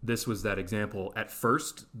 So this was that example. At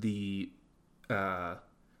first, the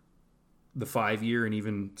 5-year and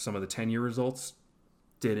even some of the 10-year results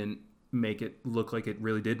didn't make it look like it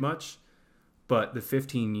really did much. But the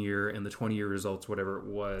 15-year and the 20-year results, whatever it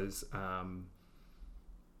was,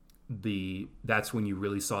 that's when you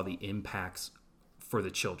really saw the impacts for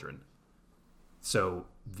the children. So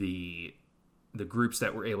the groups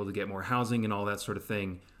that were able to get more housing and all that sort of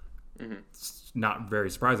thing, it's not very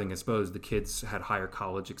surprising, I suppose. The kids had higher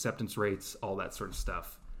college acceptance rates, all that sort of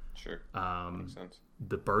stuff. Sure. Makes sense.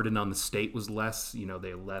 The burden on the state was less.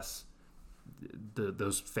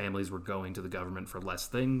 Those families were going to the government for less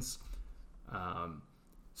things.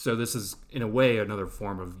 So this is, in a way, another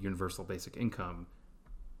form of universal basic income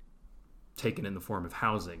taken in the form of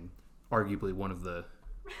housing, arguably one of the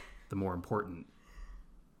more important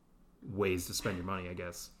ways to spend your money, I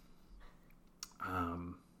guess.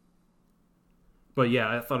 But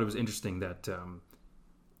yeah, I thought it was interesting that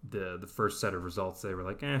the first set of results, they were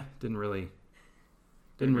like, didn't really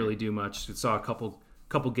do much. It saw a couple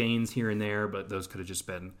gains here and there, but those could have just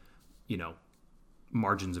been,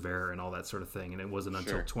 margins of error and all that sort of thing. And it wasn't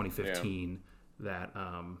until 2015 that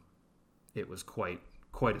it was quite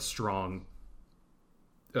a strong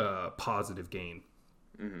positive gain.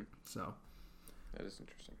 So that is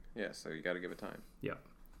interesting. Yeah, so you got to give it time. Yeah,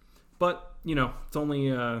 but it's only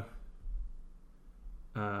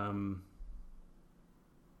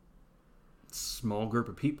small group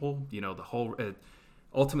of people. The whole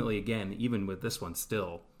ultimately, again, even with this one,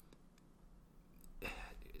 still,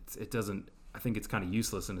 it doesn't. I think it's kind of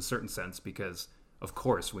useless in a certain sense because, of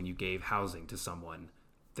course, when you gave housing to someone,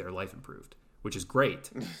 their life improved, which is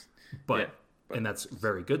great. But and that's a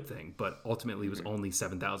very good thing. But ultimately, it was only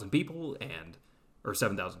 7,000 people or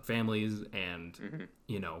 7,000 families, and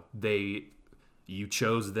you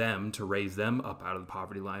chose them to raise them up out of the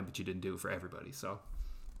poverty line, but you didn't do it for everybody. So,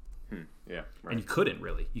 yeah, right. And you couldn't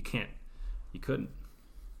really. You couldn't.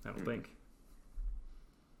 I don't think.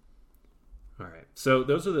 All right. So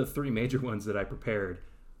those are the three major ones that I prepared.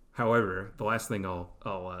 However, the last thing I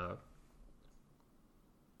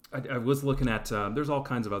was looking at, there's all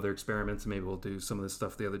kinds of other experiments. Maybe we'll do some of this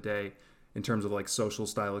stuff the other day in terms of like social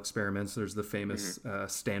style experiments. There's the famous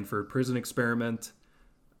Stanford prison experiment.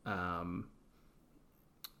 There's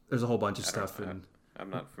a whole bunch of stuff.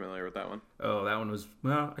 I'm not familiar with that one. Oh, that one was,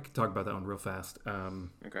 well, I could talk about that one real fast.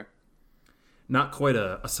 Okay. Not quite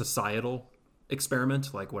a societal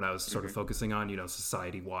experiment like what I was sort of focusing on,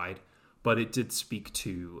 society-wide, but it did speak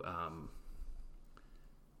to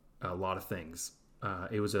a lot of things.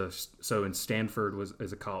 It was so in Stanford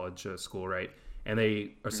is a college school, right? And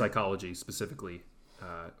they are psychology specifically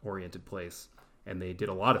oriented place, and they did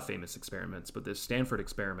a lot of famous experiments. But this Stanford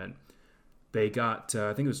experiment, they got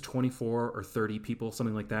I think it was 24 or 30 people,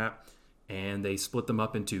 something like that, and they split them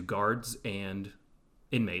up into guards and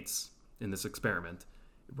inmates in this experiment.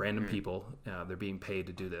 Random people, they're being paid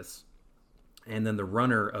to do this, and then the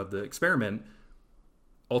runner of the experiment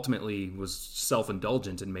ultimately was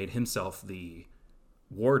self-indulgent and made himself the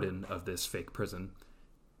warden of this fake prison.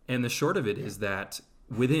 And the short of it is that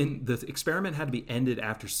the experiment had to be ended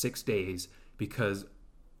after 6 days because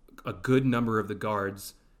a good number of the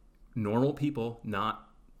guards, normal people, not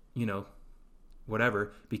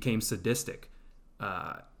whatever, became sadistic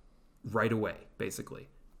right away, basically.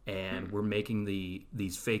 And we're making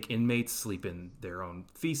these fake inmates sleep in their own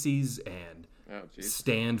feces and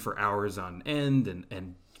stand for hours on end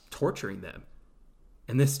and torturing them.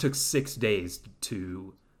 And this took 6 days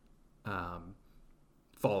to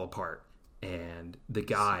fall apart. And the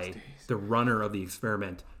guy, the runner of the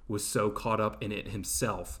experiment, was so caught up in it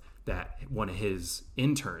himself that one of his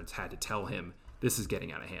interns had to tell him, this is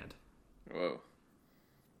getting out of hand. Whoa.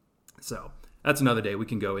 So that's another day. We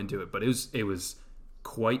can go into it. But it was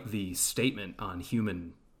quite the statement on the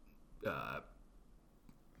human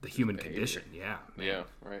condition. Yeah. Man. Yeah,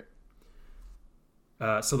 right.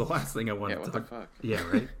 So the last thing I wanted to talk about. Yeah,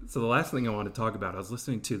 right. So the last thing I wanted to talk about, I was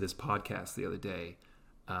listening to this podcast the other day,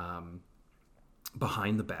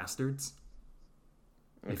 Behind the Bastards.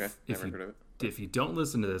 Okay, never heard of it. If you don't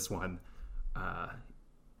listen to this one,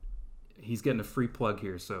 he's getting a free plug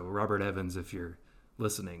here. So Robert Evans, if you're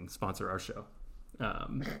listening, sponsor our show.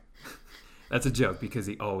 That's a joke because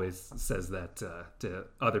he always says that to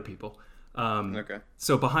other people. Okay.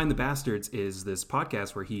 So Behind the Bastards is this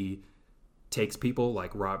podcast where he takes people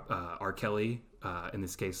like R. Kelly, in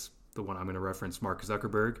this case, the one I'm going to reference, Mark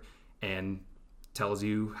Zuckerberg, and tells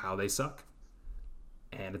you how they suck.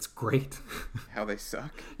 and it's great. How they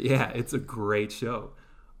suck. Yeah, it's a great show.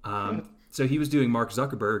 So he was doing Mark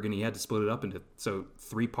Zuckerberg, and he had to split it up into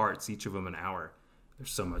 3 parts, each of them an hour.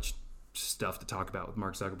 There's so much stuff to talk about with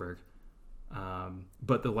Mark Zuckerberg.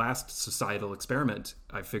 But the last societal experiment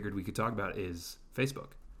I figured we could talk about is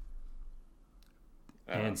Facebook.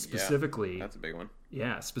 And specifically... Yeah, that's a big one.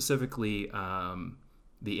 Yeah, specifically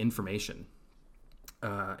the information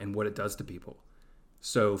and what it does to people.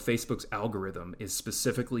 So Facebook's algorithm is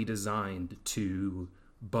specifically designed to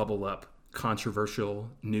bubble up controversial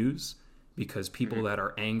news because people that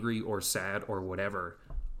are angry or sad or whatever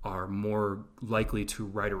are more likely to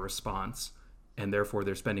write a response, and therefore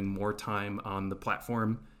they're spending more time on the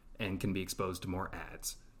platform and can be exposed to more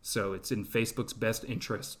ads. So it's in Facebook's best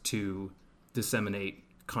interest to disseminate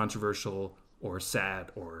controversial or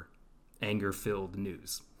sad or anger-filled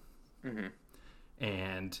news.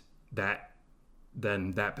 And that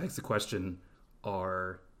begs the question,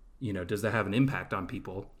 does that have an impact on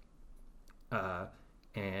people?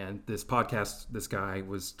 And this podcast, this guy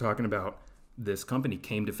was talking about this company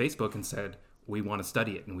came to Facebook and said, we want to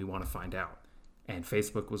study it and we want to find out. And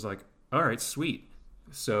Facebook was like, all right, sweet.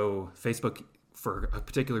 So Facebook, for a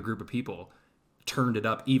particular group of people, turned it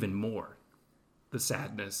up even more. The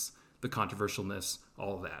sadness, the controversialness,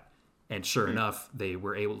 all of that. And sure enough, they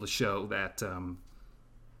were able to show that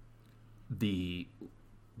the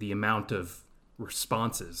amount of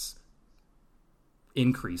responses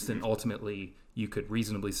increased, and ultimately you could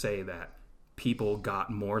reasonably say that people got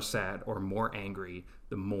more sad or more angry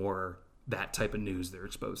the more that type of news they're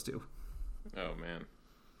exposed to. Oh, man.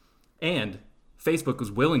 And Facebook was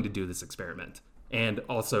willing to do this experiment and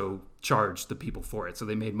also charged the people for it. So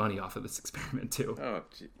they made money off of this experiment too. Oh,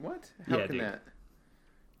 gee. What? How can dude. that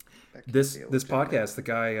This podcast, the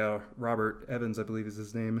guy, Robert Evans, I believe is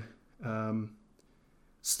his name,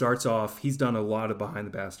 starts off, he's done a lot of Behind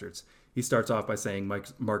the Bastards. He starts off by saying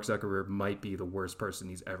Mark Zuckerberg might be the worst person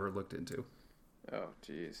he's ever looked into. Oh,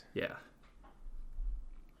 jeez. Yeah.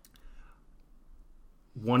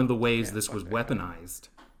 One of the ways this was weaponized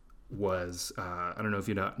was, I don't know if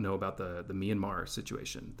you know about the Myanmar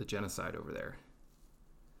situation, the genocide over there.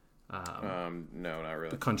 No, not really.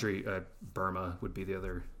 The country, Burma would be the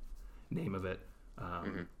other name of it.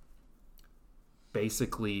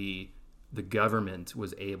 Basically, the government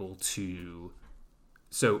was able to...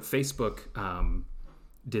 So Facebook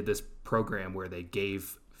did this program where they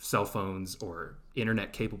gave cell phones or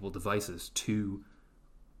internet-capable devices to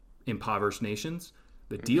impoverished nations.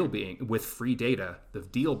 The deal being, with free data, the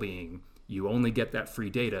deal being you only get that free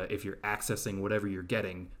data if you're accessing whatever you're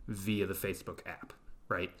getting via the Facebook app,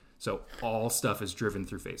 right? So all stuff is driven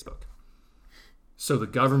through Facebook. So the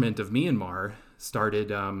government of Myanmar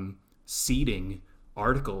started seeding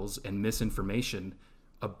articles and misinformation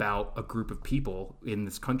about a group of people in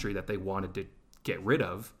this country that they wanted to get rid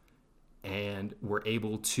of, and were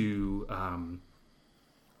able to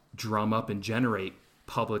drum up and generate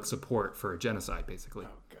public support for a genocide, basically,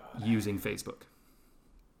 using Facebook.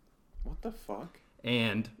 What the fuck?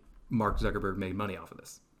 And Mark Zuckerberg made money off of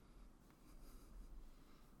this.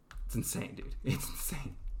 It's insane, dude. It's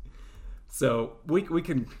insane. So we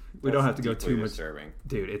don't have to go too much. Disturbing.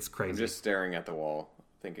 Dude, it's crazy. I'm just staring at the wall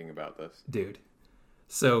thinking about this. Dude.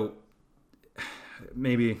 So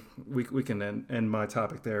maybe we can end my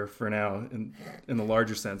topic there for now in the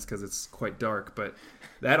larger sense, because it's quite dark, but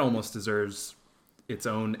that almost deserves its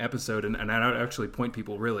own episode. And I would actually point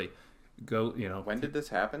people, really, go, When did this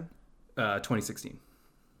happen? 2016.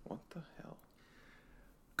 What the hell?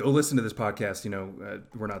 Go listen to this podcast.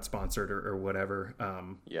 We're not sponsored or whatever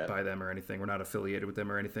by them or anything. We're not affiliated with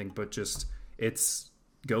them or anything, but just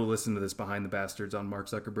go listen to this Behind the Bastards on Mark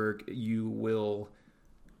Zuckerberg. You will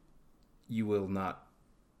not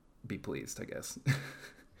be pleased, I guess.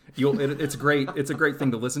 It's great. It's a great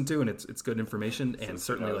thing to listen to, and it's good information. And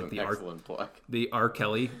certainly, like the R.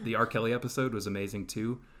 Kelly episode was amazing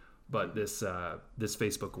too. But this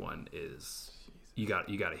Facebook one is, you got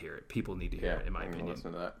to hear it. People need to hear it, in my opinion.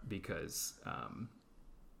 Listen to that. Because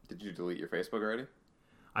did you delete your Facebook already?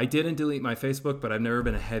 I didn't delete my Facebook, but I've never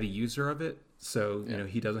been a heavy user of it. So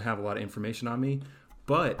he doesn't have a lot of information on me.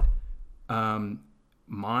 But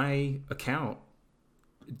my account,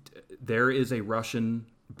 there is a Russian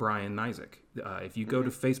Brian Nyzak. If you go to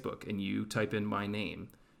Facebook and you type in my name,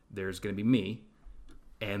 there's going to be me,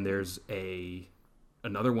 and there's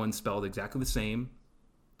another one spelled exactly the same,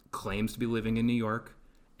 claims to be living in New York,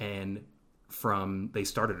 and they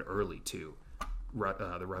started early too,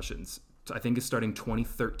 the Russians. So I think it's starting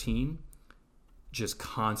 2013, just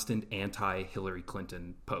constant anti-Hillary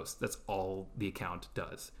Clinton posts. That's all the account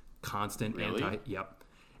does. Constant really? Yep.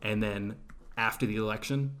 And then after the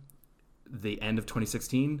election, the end of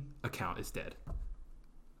 2016, account is dead.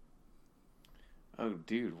 Oh,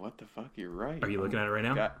 dude, what the fuck? You're right. Are you looking at it right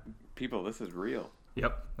now? People, this is real.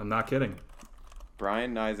 Yep, I'm not kidding.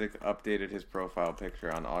 Brian Nizick updated his profile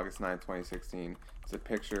picture on August 9, 2016. It's a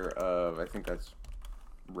picture of, I think that's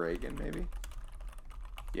Reagan, maybe?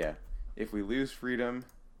 Yeah. If we lose freedom...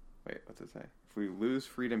 Wait, what's it say? If we lose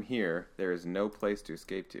freedom here, there is no place to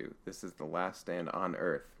escape to. This is the last stand on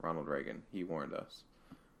Earth. Ronald Reagan. He warned us.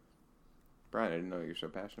 Brian, I didn't know you were so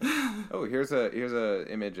passionate. Oh, here's a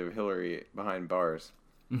image of Hillary behind bars.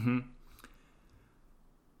 Mm-hmm.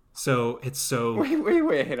 So it's so...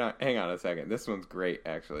 Wait, hang on a second. This one's great,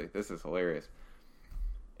 actually. This is hilarious.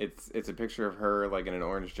 It's a picture of her like in an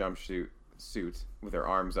orange jumpsuit with her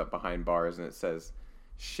arms up behind bars, and it says,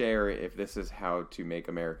 "Share if this is how to make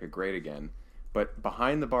America great again." But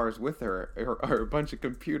behind the bars with her are a bunch of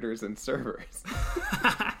computers and servers.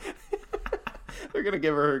 They're going to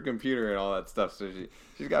give her computer and all that stuff, so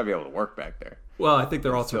she's got to be able to work back there. Well, I think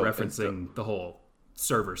they're also referencing the whole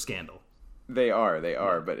server scandal. They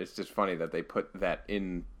are, but it's just funny that they put that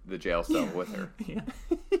in the jail cell with her. Yeah.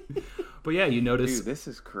 But yeah, you notice... Dude, this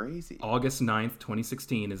is crazy. August 9th,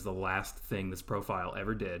 2016 is the last thing this profile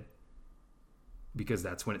ever did, because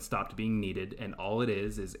that's when it stopped being needed, and all it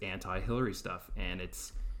is anti-Hillary stuff. And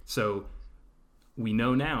it's... So, we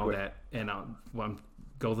know now that... And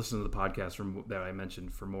go listen to the podcast that I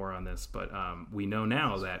mentioned for more on this, but we know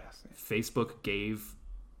now that Facebook gave,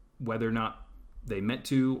 whether or not they meant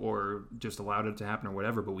to or just allowed it to happen or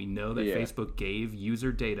whatever, but we know that Facebook gave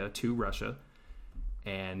user data to Russia,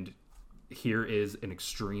 and here is an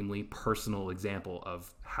extremely personal example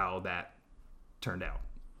of how that turned out.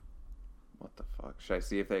 What the fuck? Should I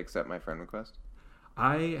see if they accept my friend request?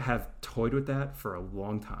 I have toyed with that for a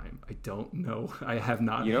long time. I don't know. I have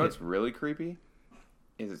not. You know what's really creepy?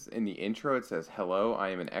 Is in the intro it says, "Hello, I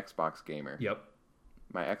am an Xbox gamer." Yep.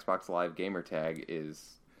 My Xbox Live gamer tag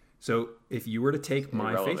is... So if you were to take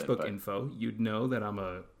my Facebook info, you'd know that I'm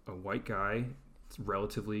a white guy,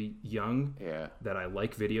 relatively young, that I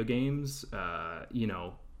like video games.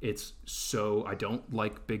 It's so... I don't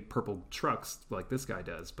like big purple trucks like this guy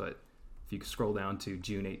does, but if you scroll down to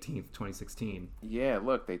June 18th, 2016... Yeah,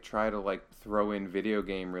 look, they try to like throw in video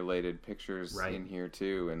game related pictures in here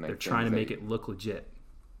too, and they're trying to make it look legit.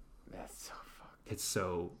 That's so fucked. It's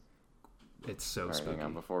so right, spooky. Hang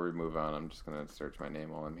on, before we move on, I'm just gonna search my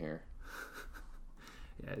name while I'm here.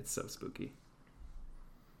 Yeah, it's so spooky.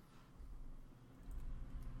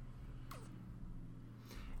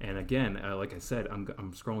 And again, like I said, I'm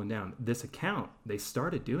scrolling down. This account, they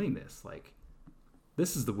started doing this. Like,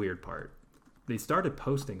 this is the weird part. They started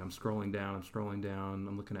posting. I'm scrolling down.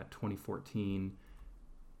 I'm looking at 2014.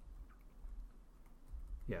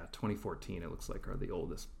 Yeah, 2014, it looks like, are the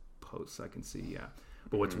oldest posts I can see, yeah.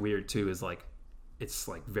 But what's weird, too, is, like, it's,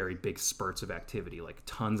 like, very big spurts of activity. Like,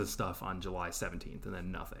 tons of stuff on July 17th, and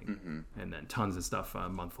then nothing. Mm-hmm. And then tons of stuff a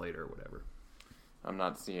month later or whatever. I'm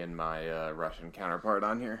not seeing my Russian counterpart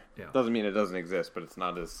on here. Yeah. Doesn't mean it doesn't exist, but it's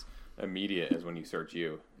not as immediate as when you search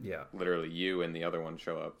you. Yeah. Literally, you and the other one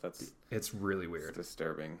show up. It's really weird. It's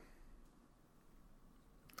disturbing.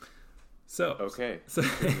 So, okay.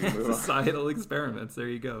 Societal experiments. There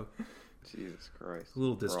you go. Jesus Christ. A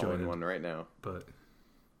little disjointed. We're all in one right now. But.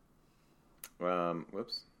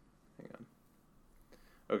 Whoops. Hang on.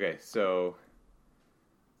 Okay, so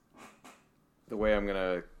the way I'm going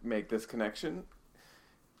to make this connection,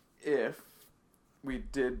 if we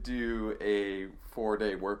did do a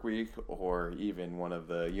 4-day work week or even one of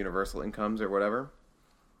the universal incomes or whatever,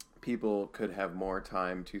 people could have more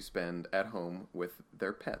time to spend at home with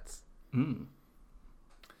their pets.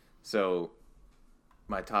 So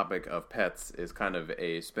my topic of pets is kind of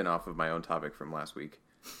a spin-off of my own topic from last week,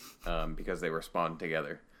 because they respond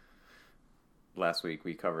together. Last week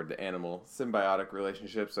we covered the animal symbiotic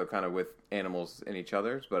relationship, so kind of with animals and each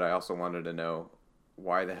other's, but I also wanted to know,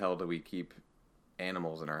 why the hell do we keep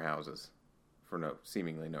animals in our houses for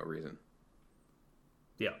seemingly no reason?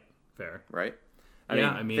 Yeah, fair. Right?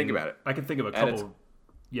 I mean, think about it. I can think of a couple.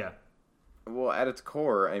 Well, at its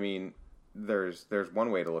core, I mean, there's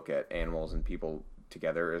one way to look at animals and people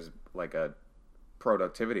together as like a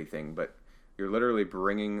productivity thing, but you're literally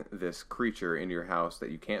bringing this creature into your house that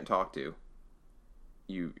you can't talk to.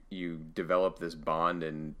 You develop this bond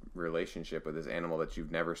and relationship with this animal that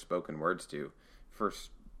you've never spoken words to for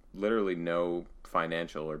literally no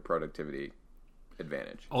financial or productivity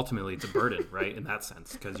advantage. Ultimately, it's a burden, right? In that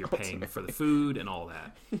sense, because you're paying for the food and all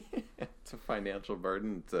that. It's a financial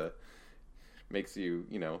burden. Makes you,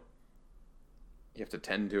 you have to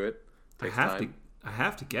tend to it. I I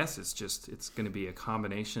have to guess it's going to be a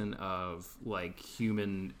combination of like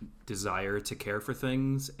human desire to care for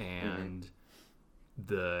things and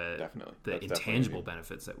the intangible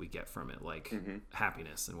benefits that we get from it, like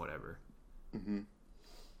happiness and whatever.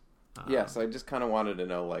 So I just kind of wanted to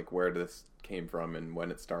know like where this came from and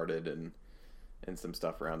when it started and some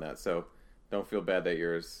stuff around that. So don't feel bad that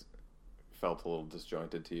yours felt a little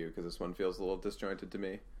disjointed to you, because this one feels a little disjointed to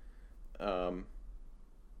me.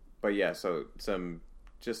 But yeah, so some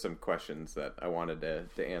questions that I wanted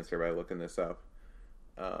to answer by looking this up.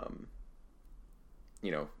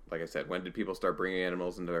 Like I said, when did people start bringing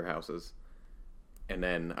animals into their houses? And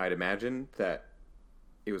then I'd imagine that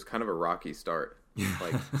it was kind of a rocky start.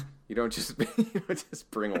 Like you don't just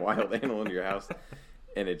bring a wild animal into your house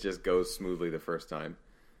and it just goes smoothly the first time.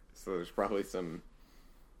 So there's probably some,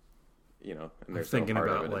 and there's no hard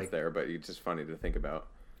evidence there, but it's just funny to think about.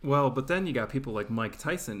 Well, but then you got people like Mike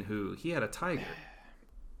Tyson, who he had a tiger.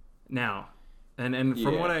 Now, and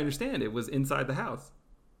from what I understand, it was inside the house.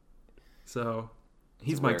 So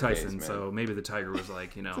he's Mike Tyson, so maybe the tiger was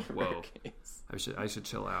like, whoa, I should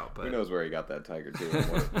chill out. But who knows where he got that tiger too?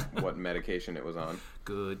 And what medication it was on?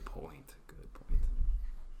 Good point.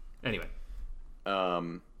 Anyway,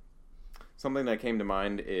 something that came to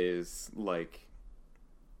mind is like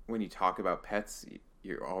when you talk about pets,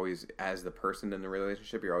 you're always, as the person in the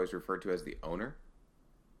relationship, you're always referred to as the owner.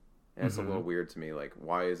 And it's a little weird to me. Like,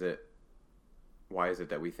 why is it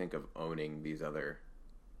that we think of owning these other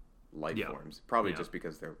life forms? Probably just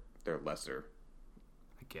because they're lesser,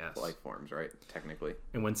 I guess, life forms, right? Technically.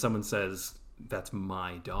 And when someone says that's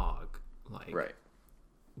my dog, like, right.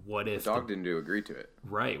 What if the dog didn't agree to it?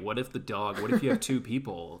 Right. What if you have two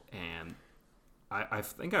people, and I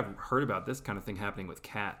think I've heard about this kind of thing happening with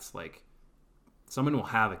cats. Like, someone will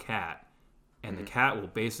have a cat, and the cat will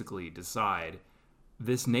basically decide,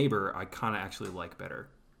 this neighbor I kind of actually like better.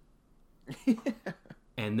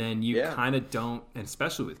 And then you kind of don't, and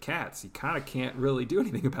especially with cats, you kind of can't really do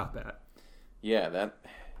anything about that. Yeah,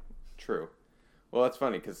 true. Well, that's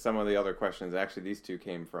funny, because some of the other questions, actually, these two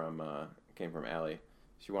came from Allie.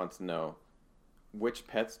 She wants to know, which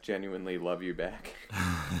pets genuinely love you back?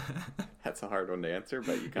 That's a hard one to answer,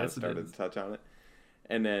 but you kind of started to touch on it.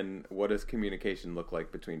 And then, what does communication look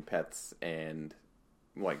like between pets and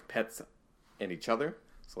each other?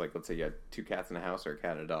 So, like, let's say you had two cats in a house, or a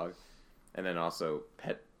cat and a dog. And then also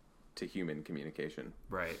pet to human communication.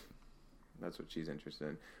 Right. That's what she's interested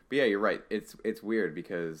in. But yeah, you're right. It's weird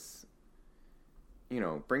because,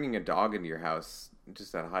 bringing a dog into your house,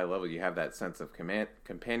 just at a high level, you have that sense of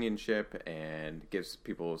companionship, and gives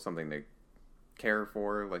people something to care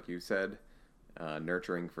for, like you said.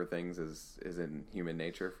 Nurturing for things is in human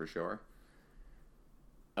nature for sure.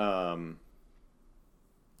 And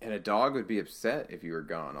a dog would be upset if you were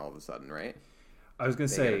gone all of a sudden, right? I was going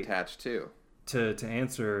to say, get attached too. To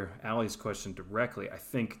answer Allie's question directly, I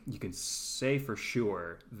think you can say for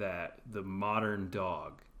sure that the modern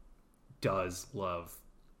dog does love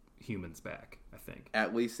humans back, I think.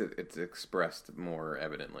 At least it's expressed more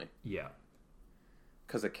evidently. Yeah.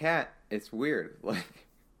 Because a cat, it's weird. Like,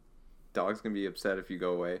 dogs can be upset if you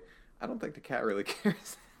go away. I don't think the cat really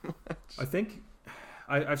cares that much. I think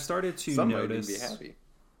I've started to Some notice... might even be happy.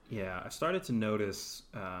 Yeah, I've started to notice...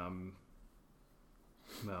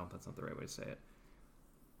 well, that's not the right way to say it.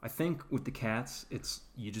 I think with the cats,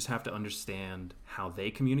 you just have to understand how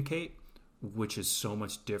they communicate, which is so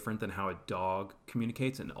much different than how a dog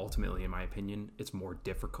communicates. And ultimately, in my opinion, it's more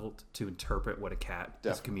difficult to interpret what a cat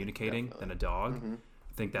is communicating than a dog. Mm-hmm.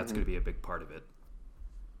 I think that's going to be a big part of it.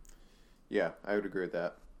 Yeah, I would agree with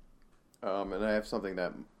that. And I have something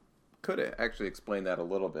that could actually explain that a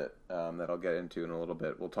little bit, that I'll get into in a little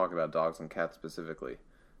bit. We'll talk about dogs and cats specifically.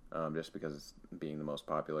 Just because it's being the most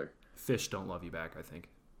popular. Fish don't love you back, I think.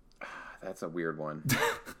 That's a weird one.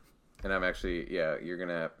 And I'm actually, you're going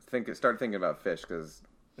to start thinking about fish, because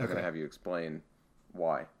I'm going to have you explain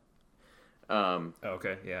why.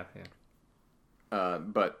 Okay, yeah.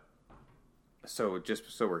 But, so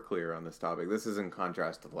just so we're clear on this topic, this is in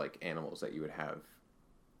contrast to, like, animals that you would have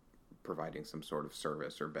providing some sort of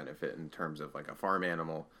service or benefit in terms of, like, a farm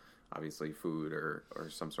animal. Obviously food or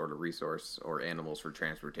some sort of resource, or animals for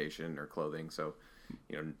transportation or clothing. So,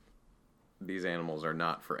 these animals are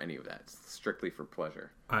not for any of that. It's strictly for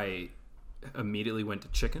pleasure. I immediately went to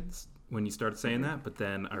chickens when you started saying that, but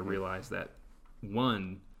then I realized that,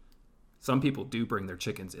 some people do bring their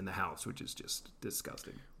chickens in the house, which is just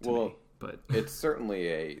disgusting to me. But it's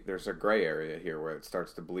certainly there's a gray area here where it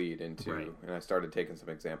starts to bleed into, and I started taking some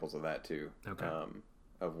examples of that too. Okay.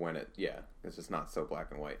 Of when it's just not so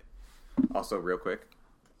black and white. Also, real quick,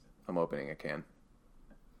 I'm opening a can.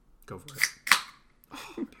 Go for it.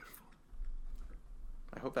 Oh, beautiful.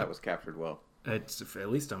 I hope that was captured well. It's,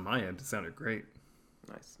 at least on my end, it sounded great.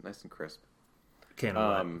 Nice and crisp. Can't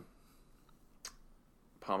lie.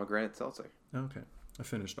 Pomegranate seltzer. Okay. I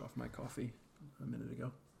finished off my coffee a minute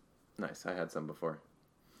ago. Nice. I had some before.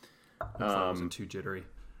 Hopefully I wasn't too jittery.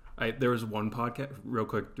 There was one podcast, real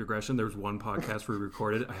quick digression. There was one podcast we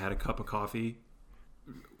recorded. I had a cup of coffee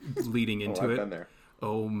leading into I've it. been there.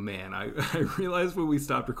 Oh man, I realized when we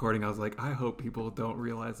stopped recording, I was like, I hope people don't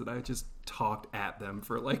realize that I just talked at them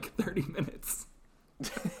for like 30 minutes.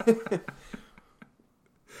 I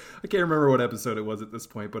can't remember what episode it was at this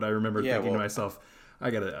point, but I remember thinking to myself, I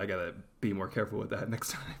gotta be more careful with that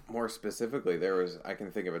next time. More specifically, I can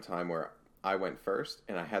think of a time where I went first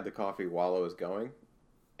and I had the coffee while I was going,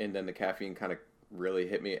 and then the caffeine kind of really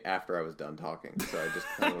hit me after I was done talking. So I just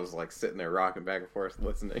kind of was like sitting there rocking back and forth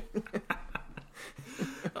listening.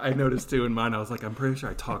 I noticed too in mine, I was like, I'm pretty sure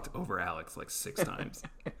I talked over Alex like 6 times.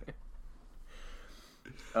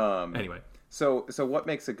 Anyway. So what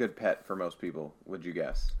makes a good pet for most people, would you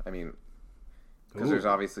guess? I mean, because there's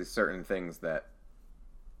obviously certain things that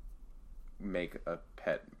make a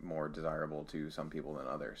pet more desirable to some people than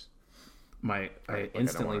others. I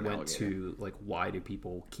instantly went to like, why do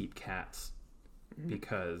people keep cats? Mm-hmm.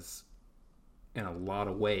 Because in a lot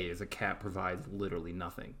of ways, a cat provides literally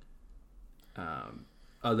nothing.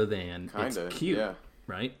 Other than it's cute,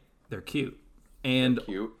 right? They're cute. And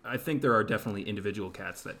I think there are definitely individual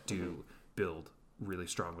cats that do build really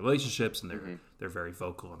strong relationships, and they're very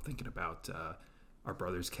vocal. I'm thinking about our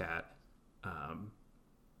brother's cat.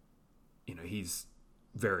 He's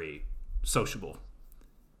very sociable.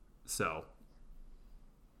 So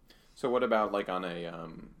what about like on a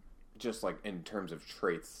just like in terms of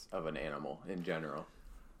traits of an animal in general?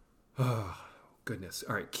 Oh goodness!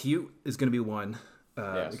 All right, cute is going to be one.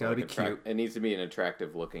 It got to be cute. It needs to be an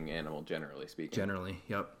attractive looking animal, generally speaking. Generally,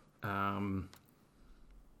 yep. Oh,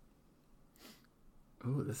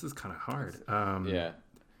 this is kind of hard. Yeah.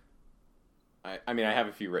 I mean, I have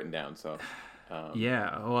a few written down, so.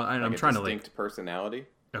 Yeah, well, I'm like trying to distinct personality.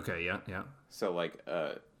 Okay, yeah. So like,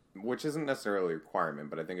 which isn't necessarily a requirement,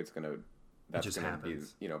 but I think it's gonna. That's gonna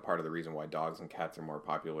happens. Be part of the reason why dogs and cats are more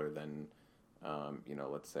popular than,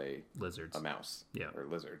 let's say lizards, a mouse, or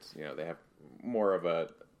lizards. They have more of a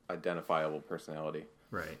identifiable personality.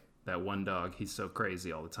 Right. That one dog, he's so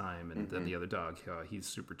crazy all the time, and then the other dog, he's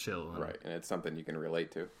super chill. Right, and it's something you can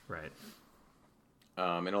relate to. Right.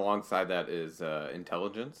 And alongside that is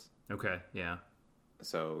intelligence. Okay, yeah.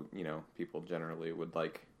 So, people generally would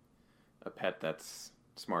like a pet that's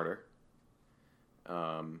smarter.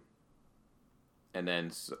 And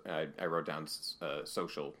then I wrote down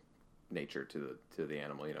social nature to the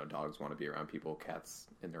animal. Dogs want to be around people. Cats,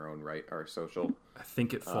 in their own right, are social. I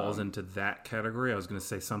think it falls into that category. I was going to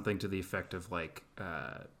say something to the effect of like,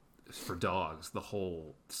 for dogs, the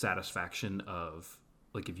whole satisfaction of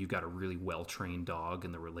like if you've got a really well trained dog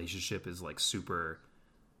and the relationship is like super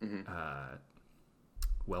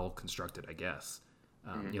well constructed, I guess.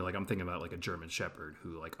 Like I'm thinking about like a German Shepherd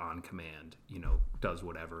who like on command, does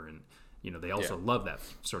whatever, and they also love that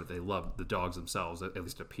sort of. They love the dogs themselves, at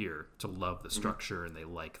least appear to love the structure, and they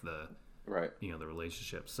like the the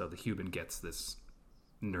relationship. So the human gets this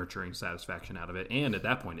nurturing satisfaction out of it, and at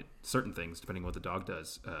that point, certain things, depending on what the dog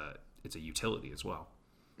does, it's a utility as well.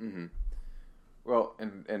 Mm-hmm. Well,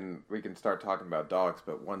 and we can start talking about dogs,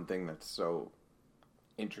 but one thing that's so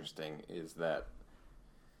interesting is that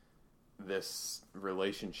this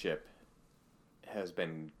relationship has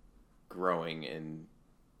been growing and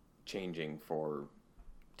changing for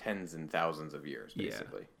tens and thousands of years,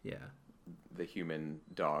 basically. Yeah. The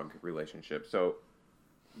human-dog relationship. So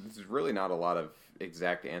there's really not a lot of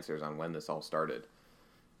exact answers on when this all started.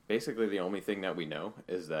 Basically, the only thing that we know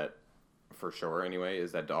is that, for sure anyway,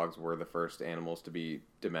 is that dogs were the first animals to be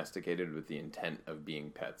domesticated with the intent of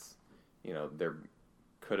being pets. There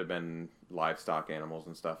could have been livestock animals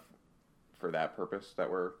and stuff for that purpose that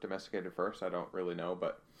were domesticated first. I don't really know,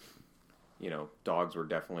 but dogs were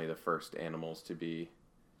definitely the first animals to be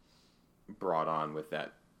brought on with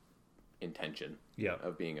that intention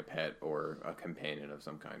of being a pet or a companion of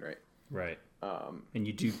some kind, right? Right. And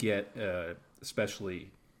you do get,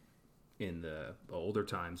 especially in the older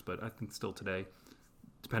times, but I think still today,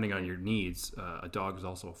 depending on your needs, a dog is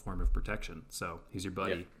also a form of protection. So he's your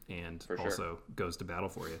buddy and also goes to battle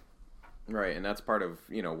for you. Right, and that's part of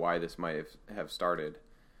why this might have started.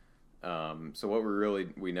 So what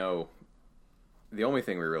we know, the only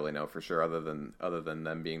thing we really know for sure, other than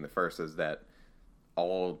them being the first, is that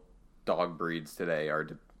all dog breeds today are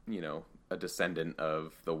a descendant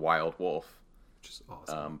of the wild wolf, which is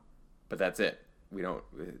awesome. But that's it. we don't.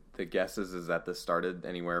 The guesses is that this started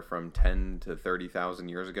anywhere from 10 to 30,000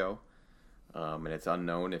 years ago, and it's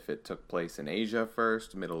unknown if it took place in Asia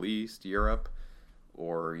first, Middle East, Europe,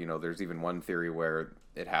 or there's even one theory where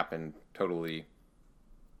it happened totally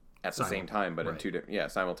at the same time, but in two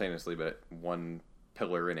different, simultaneously, but one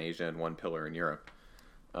pillar in Asia and one pillar in Europe,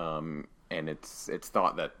 and it's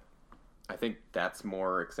thought that I think that's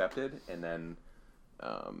more accepted, and then.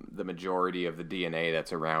 The majority of the DNA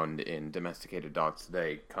that's around in domesticated dogs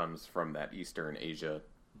today comes from that Eastern Asia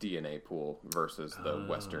DNA pool versus the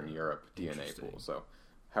Western Europe DNA pool. So,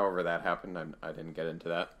 however that happened, I didn't get into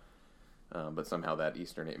that. But somehow that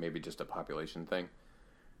Eastern, maybe just a population thing,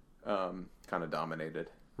 kind of dominated.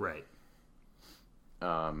 Right.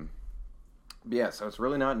 So it's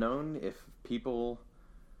really not known if people,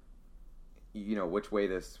 which way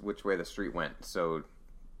the street went. So,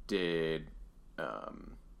 did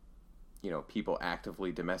people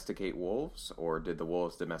actively domesticate wolves, or did the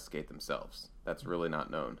wolves domesticate themselves? That's really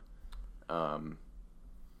not known.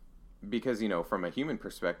 Because from a human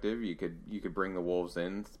perspective, you could bring the wolves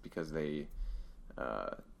in because they,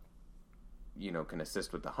 can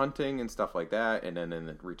assist with the hunting and stuff like that, and then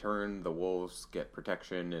in return, the wolves get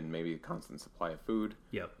protection and maybe a constant supply of food.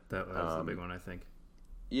 Yep, that was the big one, I think.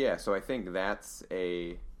 Yeah, so I think that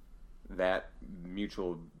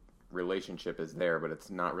mutual relationship is there, but it's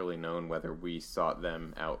not really known whether we sought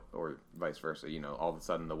them out or vice versa. All of a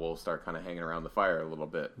sudden the wolves start kind of hanging around the fire a little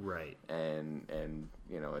bit, right? And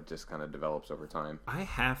it just kind of develops over time. I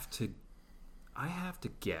have to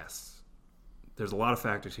guess. There's a lot of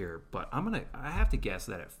factors here, but I have to guess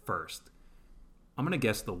that at first, I'm gonna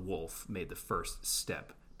guess the wolf made the first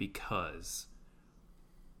step because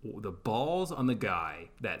the balls on the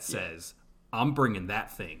guy that says, "I'm bringing that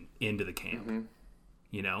thing into the camp."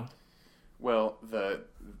 Mm-hmm. Well,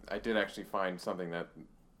 I did actually find something that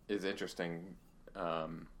is interesting.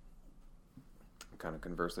 Kind of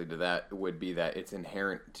conversely to that would be that it's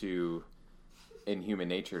inherent in human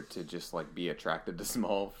nature to just like be attracted to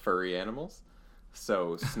small furry animals.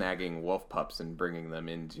 So snagging wolf pups and bringing them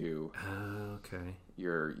into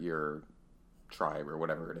your tribe or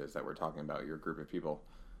whatever it is that we're talking about, your group of people.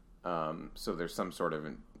 So there's some sort of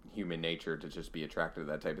human nature to just be attracted to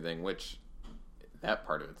that type of thing, which. That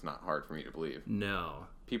part of it's not hard for me to believe. No.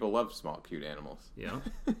 People love small, cute animals. Yeah.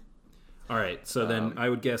 All right. So then I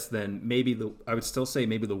would guess I would still say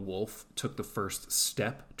maybe the wolf took the first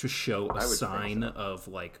step to show a sign of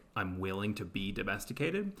like, I'm willing to be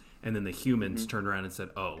domesticated. And then the humans turned around and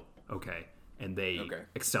said, oh, okay. And they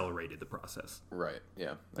accelerated the process. Right.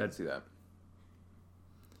 Yeah. I can see that.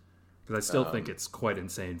 Because I still think it's quite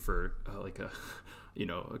insane for like a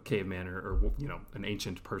caveman or an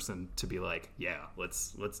ancient person to be like, yeah,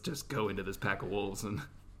 let's just go into this pack of wolves. And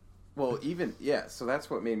well, so that's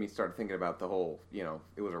what made me start thinking about the whole,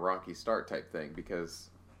 it was a rocky start type thing, because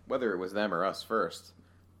whether it was them or us first,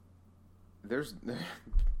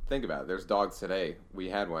 think about it, there's dogs today, we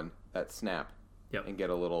had one that snap and get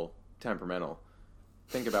a little temperamental.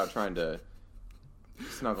 Think about trying to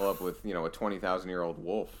snuggle up with a 20,000-year-old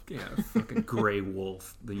wolf. Yeah, fucking gray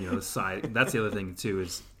wolf. The side. That's the other thing too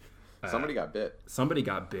is somebody got bit. Somebody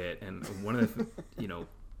got bit, and one of the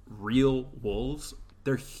real wolves.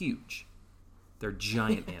 They're huge. They're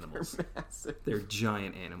giant animals. They're massive. They're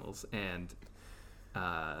giant animals, and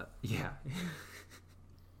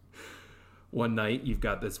one night you've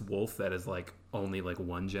got this wolf that is like only like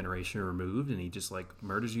one generation removed, and he just like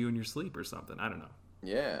murders you in your sleep or something. I don't know.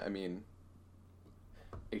 Yeah, I mean.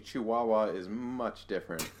 A Chihuahua is much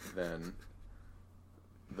different than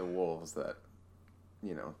the wolves that,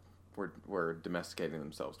 were domesticating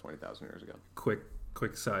themselves 20,000 years ago.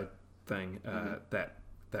 Quick side thing, that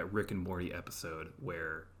Rick and Morty episode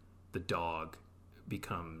where the dog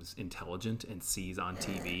becomes intelligent and sees on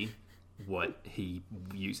TV what he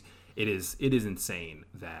used. It is insane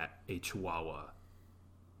that a Chihuahua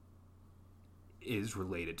is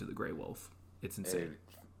related to the gray wolf. It's insane.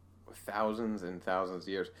 Thousands and thousands of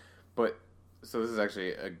years. But so this is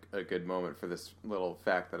actually a good moment for this little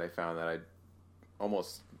fact that I found that I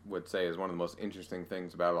almost would say is one of the most interesting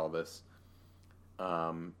things about all this.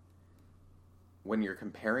 When you're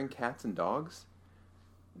comparing cats and dogs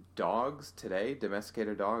today,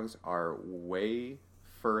 domesticated dogs, are way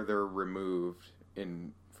further removed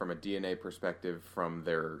from a DNA perspective from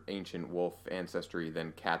their ancient wolf ancestry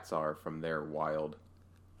than cats are from their wild,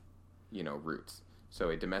 roots. So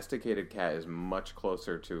a domesticated cat is much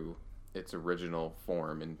closer to its original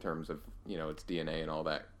form in terms of, its DNA and all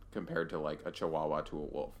that, compared to like a Chihuahua to a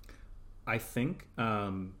wolf. I think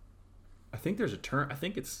there's a term. I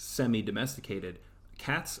think it's semi-domesticated.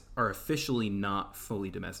 Cats are officially not fully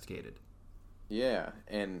domesticated. Yeah,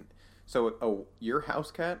 and so your house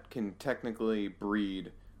cat can technically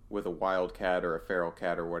breed with a wild cat or a feral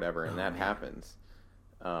cat or whatever, and that happens.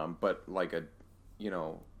 But like a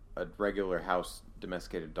regular house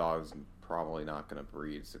domesticated dog's probably not going to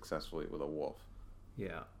breed successfully with a wolf.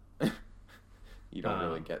 Yeah. You don't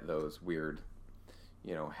really get those weird,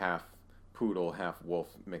 half poodle, half wolf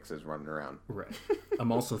mixes running around. Right.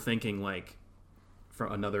 I'm also thinking, like,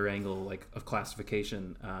 from another angle, like, of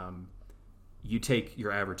classification, you take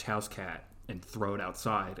your average house cat and throw it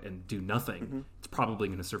outside and do nothing, it's probably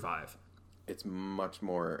going to survive. It's much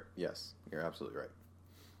more, yes, you're absolutely right.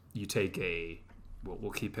 You take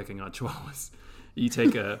we'll keep picking on chihuahuas. You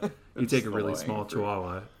take a really small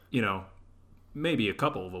chihuahua, maybe a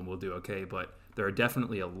couple of them will do okay, but there are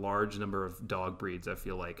definitely a large number of dog breeds I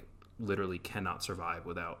feel like literally cannot survive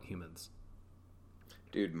without humans.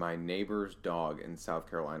 Dude, my neighbor's dog in South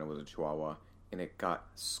Carolina was a chihuahua, and it got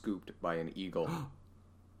scooped by an eagle.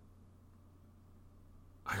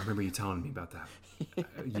 I remember you telling me about that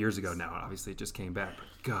years ago now. Obviously, it just came back, but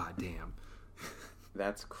god damn.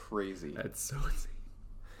 That's crazy. That's so insane.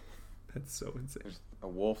 That's so insane. A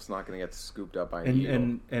wolf's not going to get scooped up by an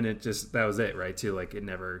eagle. And it just, that was it, right, too? Like, it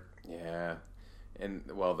never... Yeah. And,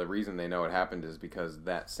 well, the reason they know it happened is because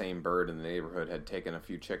that same bird in the neighborhood had taken a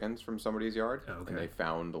few chickens from somebody's yard. Oh, okay. And they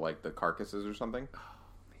found, like, the carcasses or something. Oh,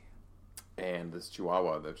 man. And this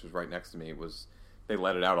chihuahua that was right next to me they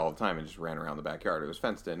let it out all the time and just ran around the backyard. It was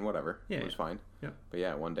fenced in, whatever. Yeah, it was fine. Yeah. But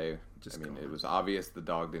yeah, one day, it was obvious the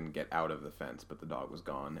dog didn't get out of the fence, but the dog was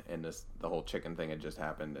gone. And the whole chicken thing had just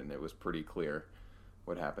happened, and it was pretty clear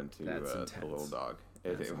what happened to the little dog.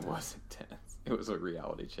 It was intense. It was a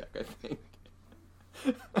reality check, I think.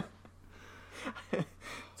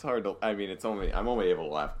 It's hard to. I mean, I'm only able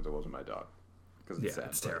to laugh because it wasn't my dog. Because it's sad.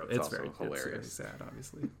 It's terrible. It's also very hilarious. It's very sad,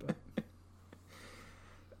 obviously. But.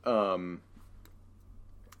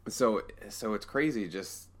 So it's crazy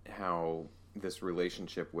just how this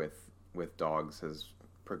relationship with dogs has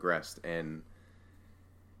progressed, and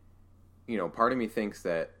part of me thinks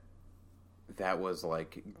that was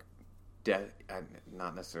like death. I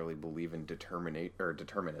not necessarily believe in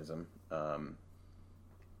determinism.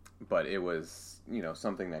 But it was,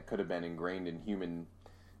 something that could have been ingrained in human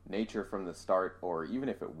nature from the start, or even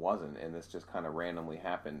if it wasn't, and this just kind of randomly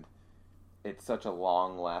happened, it's such a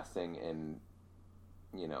long-lasting and,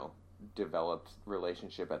 developed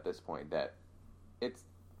relationship at this point that it's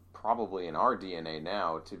probably in our DNA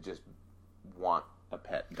now to just want a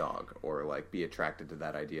pet dog or, like, be attracted to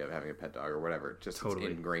that idea of having a pet dog or whatever. Just totally.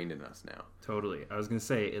 It's ingrained in us now. Totally. I was going to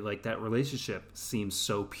say, that relationship seems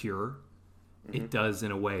so pure. It does,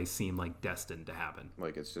 in a way, seem like destined to happen.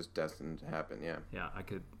 Like it's just destined to happen, yeah. Yeah,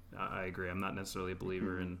 I agree. I'm not necessarily a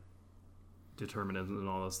believer in determinism and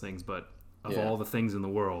all those things, but of all the things in the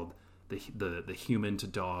world, the human to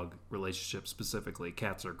dog relationship specifically,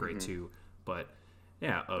 cats are great too. But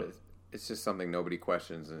yeah, it's just something nobody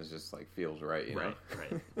questions, and it's just like feels right, you know?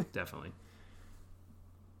 Right, definitely.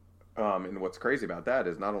 And what's crazy about that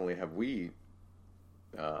is not only have we,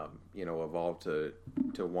 evolved to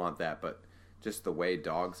want that, but just the way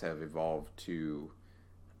dogs have evolved to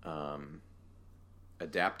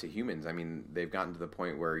adapt to humans. I mean, they've gotten to the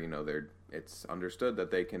point where, it's understood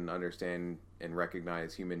that they can understand and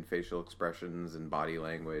recognize human facial expressions and body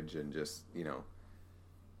language, and just,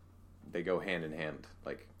 they go hand in hand.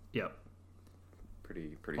 Like, yep.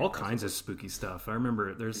 Pretty all kinds of spooky stuff. I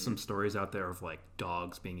remember there's some stories out there of, like,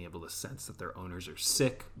 dogs being able to sense that their owners are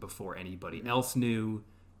sick before anybody else knew.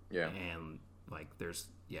 Yeah. And, like,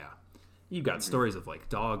 you've got stories of, like,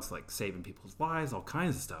 dogs, like, saving people's lives, all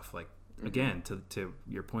kinds of stuff. Like, again, to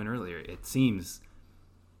your point earlier, it seems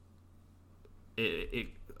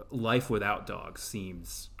life without dogs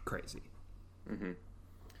seems crazy.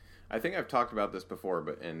 I think I've talked about this before,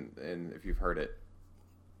 but and if you've heard it,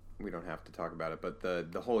 we don't have to talk about it. But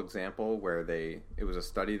the whole example where it was a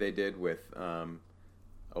study they did with a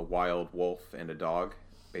wild wolf and a dog.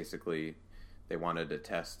 Basically, they wanted to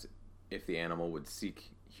test if the animal would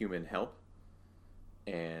seek human help.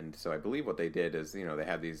 And so I believe what they did is, they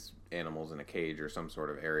had these animals in a cage or some sort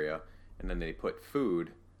of area, and then they put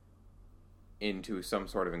food into some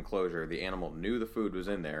sort of enclosure. The animal knew the food was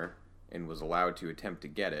in there and was allowed to attempt to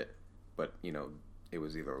get it, but, it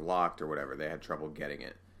was either locked or whatever. They had trouble getting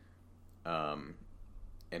it. And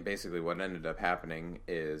basically what ended up happening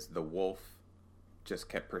is the wolf just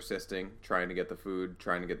kept persisting, trying to get the food,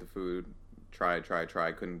 try,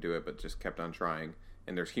 couldn't do it, but just kept on trying.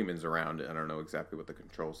 And there's humans around. I don't know exactly what the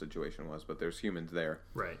control situation was, but there's humans there.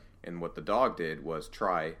 Right. And what the dog did was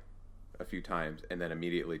try a few times and then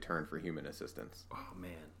immediately turn for human assistance. Oh,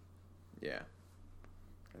 man. Yeah.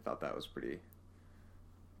 I thought that was pretty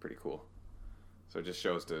pretty cool. So it just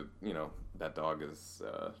shows that dog is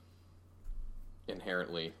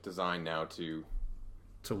inherently designed now to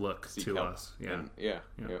look to help. Us. Yeah. And, yeah.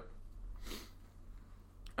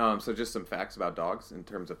 So just some facts about dogs in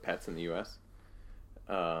terms of pets in the U.S.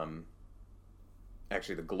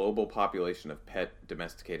 Actually, the global population of pet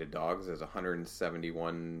domesticated dogs is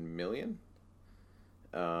 171 million.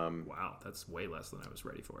 Wow, that's way less than I was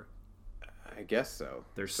ready for. I guess so.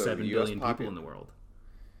 There's 7 billion people in the world.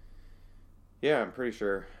 Yeah, I'm pretty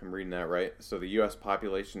sure I'm reading that right. So the U.S.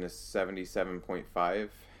 population is 77.5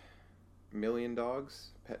 million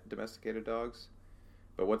dogs, pet domesticated dogs.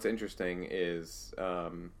 But what's interesting is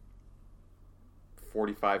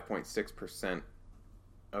 45.6%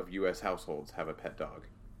 of U.S. households have a pet dog,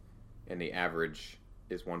 and the average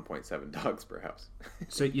is 1.7 dogs per house.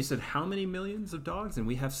 So you said how many millions of dogs, and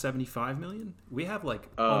we have 75 million? We have like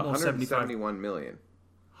almost 171 million.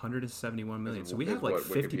 171 million. So we have like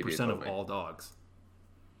 50% of all dogs.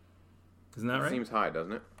 Isn't that right? Seems high,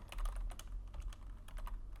 doesn't it?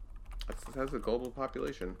 That's the global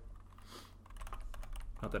population.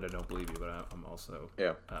 Not that I don't believe you, but I'm also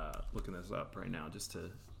looking this up right now just to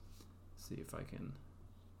see if I can.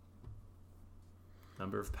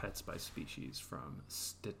 Number of pets by species from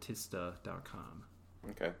Statista.com.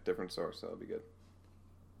 Okay, different source. That'll be good.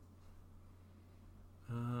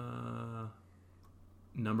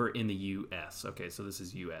 Number in the U.S. Okay, so this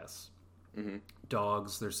is U.S. Mm-hmm.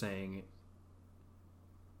 Dogs, they're saying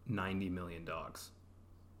 90 million dogs.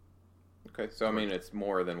 Okay, so I mean it's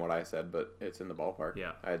more than what I said, but it's in the ballpark.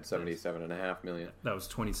 Yeah. I had 77.5 million. That was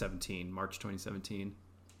 2017, March 2017.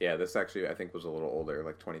 Yeah, this actually I think was a little older,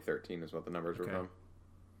 like 2013 is what the numbers were from.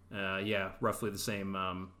 Yeah, roughly the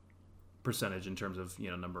same percentage in terms of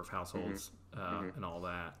number of households and all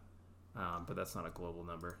that. But that's not a global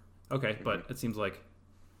number. Okay, but it seems like,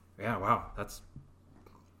 wow, that's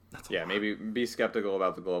a lot. Maybe be skeptical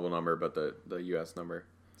about the global number, but the U.S. number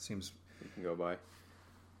seems you can go by.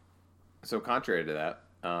 So contrary to that,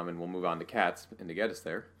 and we'll move on to cats, and to get us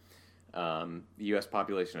there, the U.S.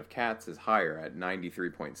 population of cats is higher at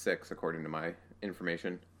 93.6, according to my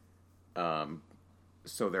information.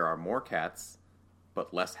 So there are more cats,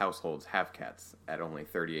 but less households have cats at only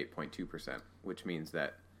 38.2%, which means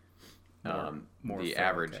that more the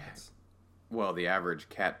average cats. Well, the average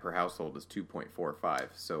cat per household is 2.45.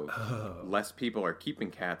 So less people are keeping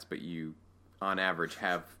cats, but you, on average,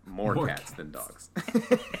 have more cats than dogs.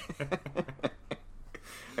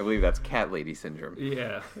 I believe that's cat lady syndrome.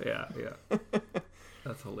 Yeah.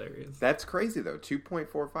 That's hilarious. That's crazy, though.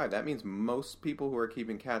 2.45. That means most people who are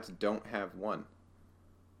keeping cats don't have one.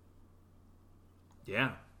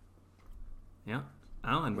 Yeah.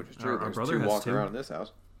 Alan, which is true. Our There's brother two has walking around in this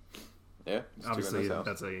house. Yeah, obviously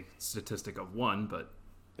that's a statistic of one, but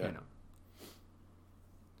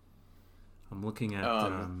I'm looking at.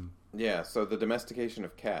 So the domestication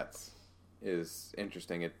of cats is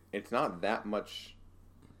interesting. It's not that much.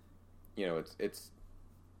 It's.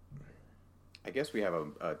 I guess we have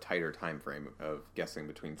a tighter time frame of guessing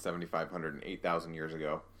between 7,500 and 8,000 years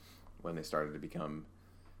ago, when they started to become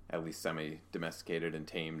at least semi-domesticated and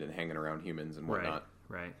tamed and hanging around humans and whatnot.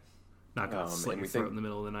 Right. Not gonna slit your throat in the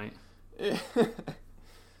middle of the night.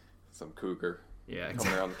 Some cougar. Yeah,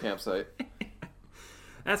 coming around the campsite.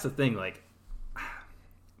 That's the thing. Like,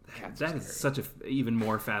 that is such a even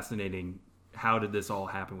more fascinating. How did this all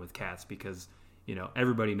happen with cats? Because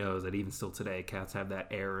everybody knows that even still today, cats have that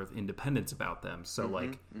air of independence about them.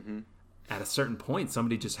 So at a certain point,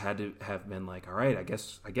 somebody just had to have been like, all right, I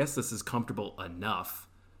guess this is comfortable enough.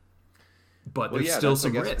 But there's still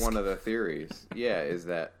some risk. I guess one of the theories, is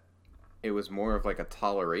that it was more of like a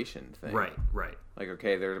toleration thing. Right. Like,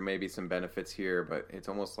 okay, there may be some benefits here, but it's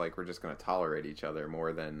almost like we're just going to tolerate each other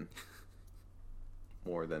more than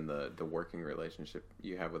the working relationship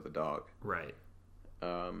you have with a dog. Right.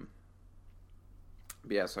 So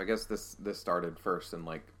I guess this started first in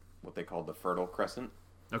like what they called the Fertile Crescent.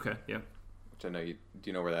 Okay, yeah. Which I know do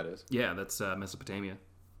you know where that is? Yeah, that's Mesopotamia.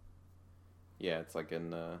 Yeah, it's like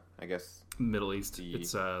in, I guess... Middle East.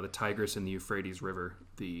 It's the Tigris and the Euphrates River,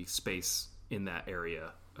 the space in that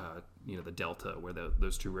area, the delta where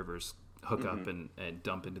those two rivers hook up and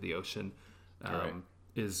dump into the ocean,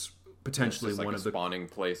 is potentially like one of the... spawning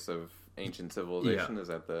place of ancient civilization. Yeah. Is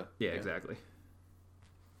that the... Yeah, exactly.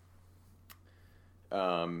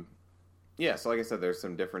 So like I said, there's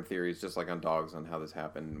some different theories, just like on dogs, on how this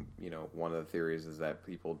happened. One of the theories is that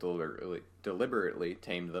people deliberately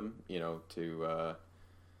tamed them, to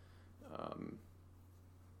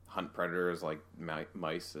hunt predators like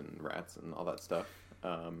mice and rats and all that stuff.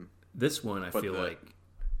 This one, I feel like...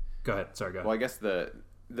 Go ahead. Sorry, go ahead. Well, I guess the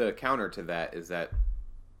counter to that is that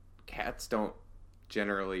cats don't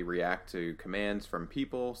generally react to commands from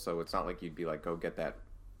people, so it's not like you'd be like, go get that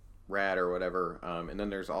rat or whatever. And then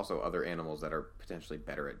there's also other animals that are potentially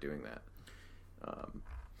better at doing that.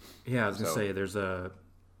 Yeah, I was gonna say there's the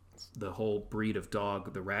whole breed of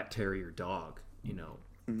dog, the rat terrier dog. You know,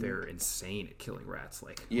 they're insane at killing rats.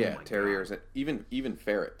 Like, yeah, terriers, even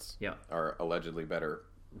ferrets. Yeah, are allegedly better.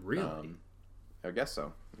 Really? I guess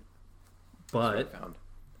so. But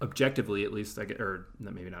objectively, at least, or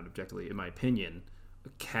maybe not objectively, in my opinion, a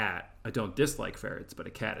cat. I don't dislike ferrets, but a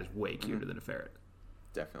cat is way cuter than a ferret.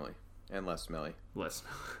 Definitely, and less smelly. Less.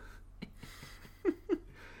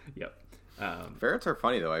 Yep. Ferrets are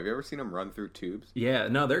funny though. Have you ever seen them run through tubes? Yeah,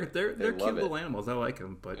 no, they're cute little animals. I like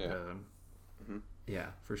them, but yeah,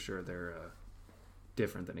 for sure they're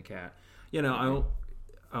different than a cat. You know,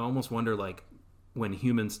 I almost wonder, like, when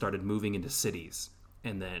humans started moving into cities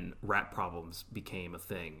and then rat problems became a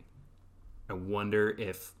thing. I wonder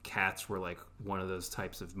if cats were like one of those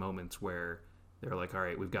types of moments where they're like, all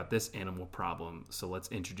right, we've got this animal problem, so let's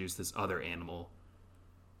introduce this other animal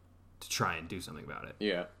to try and do something about it.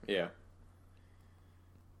 Yeah.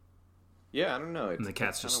 I don't know. And the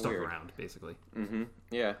cats just stuck around, basically. Mm-hmm.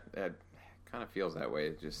 Yeah, it kind of feels that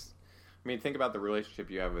way. Just, I mean, think about the relationship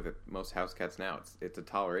you have with most house cats now. It's a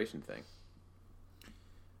toleration thing.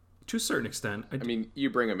 To a certain extent. I mean, you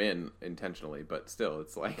bring them in intentionally, but still,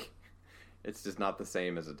 it's like, it's just not the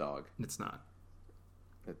same as a dog. It's not.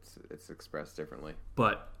 It's expressed differently.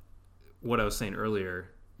 But what I was saying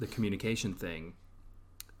earlier, the communication thing,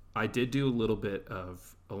 I did do a little bit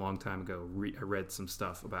of, a long time ago, I read some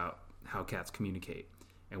stuff about how cats communicate.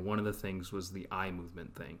 And one of the things was the eye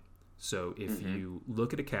movement thing. So if you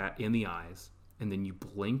look at a cat in the eyes and then you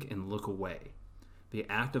blink and look away, the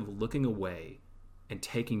act of looking away and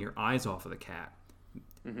taking your eyes off of the cat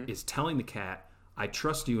is telling the cat, I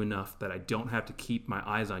trust you enough that I don't have to keep my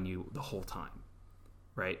eyes on you the whole time.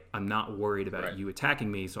 Right? I'm not worried about you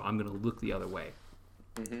attacking me, so I'm going to look the other way.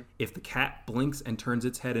 If the cat blinks and turns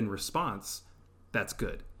its head in response, that's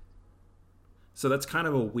good. So that's kind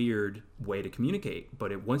of a weird way to communicate,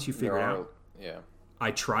 but once you figure it out,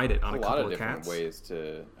 I tried it on a couple of cats. Ways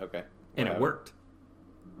to and it worked.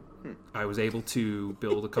 I was able to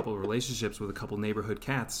build a couple of relationships with a couple neighborhood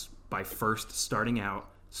cats by first starting out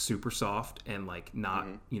super soft and like not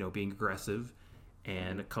being aggressive,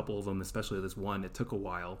 and a couple of them, especially this one, it took a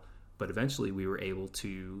while, but eventually we were able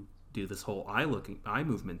to do this whole eye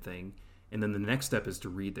movement thing, and then the next step is to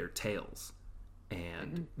read their tails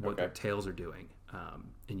and what their tails are doing,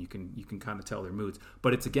 and you can kind of tell their moods.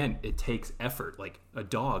 But it takes effort. Like a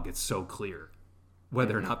dog, it's so clear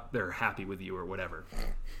whether or not they're happy with you or whatever,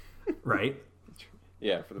 right?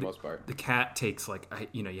 Yeah, for the most part. The cat takes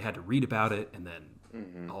you had to read about it and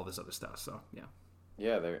then all this other stuff. So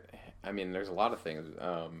yeah, there's a lot of things.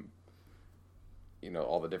 All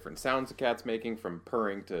the different sounds the cat's making, from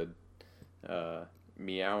purring to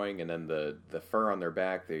meowing, and then the fur on their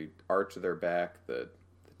back, the arch of their back, the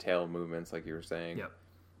tail movements, like you were saying. Yep.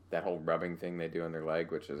 That whole rubbing thing they do on their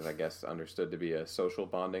leg, which is, I guess, understood to be a social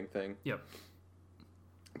bonding thing. Yep.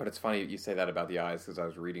 But it's funny you say that about the eyes, because I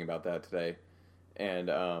was reading about that today, and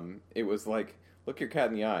it was like, look your cat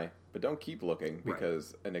in the eye, but don't keep looking,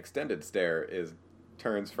 because an extended stare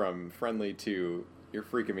turns from friendly to you're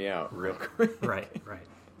freaking me out real quick. Right.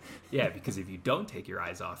 Yeah, because if you don't take your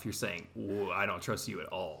eyes off, you're saying, I don't trust you at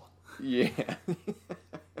all. Yeah.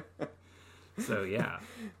 So, yeah.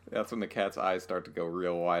 That's when the cat's eyes start to go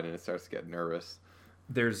real wide and it starts to get nervous.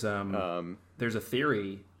 There's a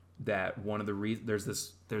theory that one of the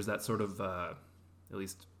reasons... There's that sort of... at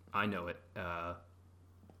least I know it.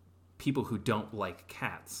 People who don't like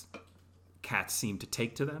cats seem to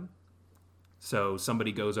take to them. So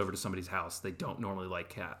somebody goes over to somebody's house. They don't normally like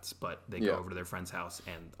cats, but they go over to their friend's house,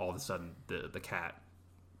 and all of a sudden the cat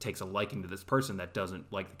takes a liking to this person that doesn't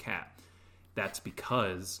like the cat. That's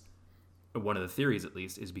because, one of the theories at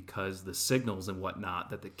least, is because the signals and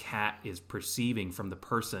whatnot that the cat is perceiving from the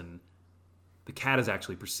person, the cat is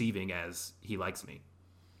actually perceiving as, he likes me.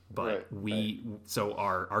 But so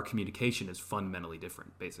our communication is fundamentally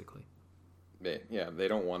different, basically. Yeah, they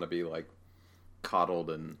don't want to be like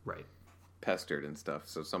coddled and... Right. Pestered and stuff,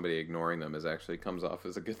 so somebody ignoring them actually comes off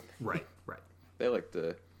as a good thing. Right. They like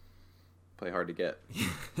to play hard to get.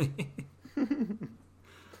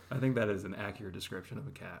 I think that is an accurate description of a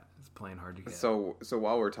cat. It's playing hard to get. So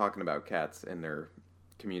while we're talking about cats and their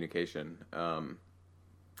communication,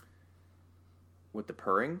 with the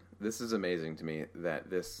purring, this is amazing to me that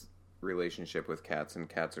this relationship with cats, and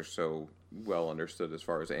cats are so well understood as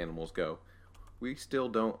far as animals go. We still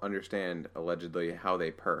don't understand, allegedly, how they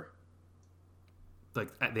purr. Like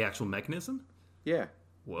the actual mechanism? Yeah.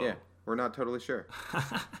 Whoa. Yeah, we're not totally sure.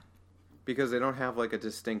 Because they don't have like a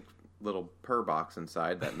distinct little purr box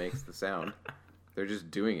inside that makes the sound. They're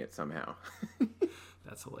just doing it somehow.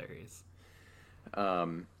 That's hilarious.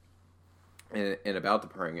 And about the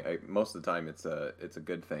purring, most of the time it's a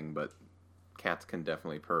good thing, but cats can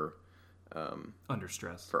definitely purr under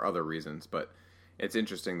stress for other reasons. But it's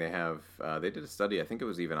interesting. They did a study. I think it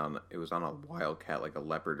was on a wild cat, like a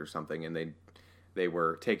leopard or something, and they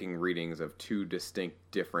were taking readings of two distinct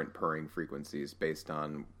different purring frequencies based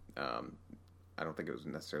on I don't think it was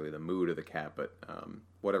necessarily the mood of the cat, but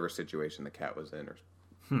whatever situation the cat was in, or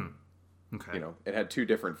okay, it had two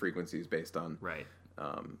different frequencies based on right.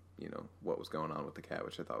 What was going on with the cat,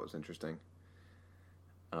 which I thought was interesting.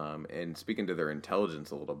 And speaking to their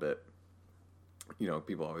intelligence a little bit,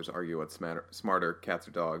 people always argue what's smarter, cats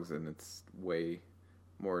or dogs, and it's way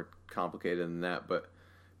more complicated than that. But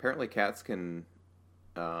apparently cats can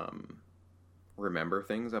remember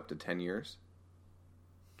things up to 10 years,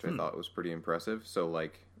 which I thought was pretty impressive. So,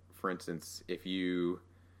 like, for instance, if you...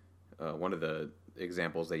 one of the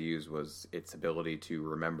examples they used was its ability to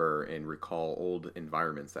remember and recall old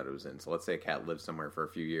environments that it was in. So let's say a cat lives somewhere for a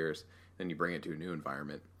few years, then you bring it to a new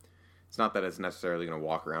environment. It's not that it's necessarily going to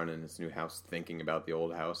walk around in its new house thinking about the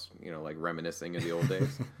old house, like reminiscing of the old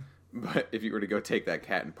days. But if you were to go take that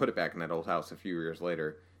cat and put it back in that old house a few years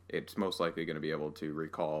later, it's most likely going to be able to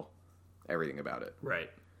recall everything about it. Right.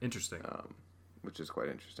 Interesting. Which is quite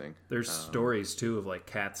interesting. There's stories, too, of, like,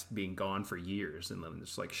 cats being gone for years and then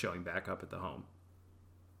just, like, showing back up at the home.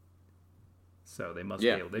 So they must be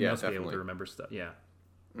able to remember stuff. Yeah.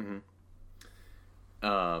 Mm-hmm.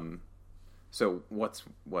 So what's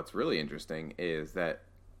really interesting is that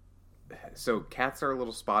cats are a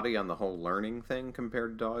little spotty on the whole learning thing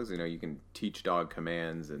compared to dogs. You can teach dog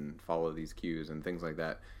commands and follow these cues and things like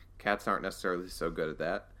that. Cats aren't necessarily so good at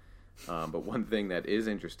that. But one thing that is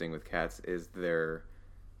interesting with cats is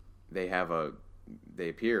they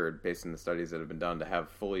appeared, based on the studies that have been done, to have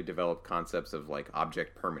fully developed concepts of like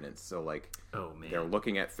object permanence. So like, they're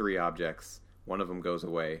looking at three objects, one of them goes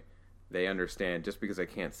away. They understand just because I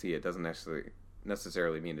can't see it doesn't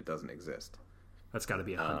necessarily mean it doesn't exist. That's got to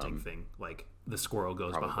be a hunting thing. Like the squirrel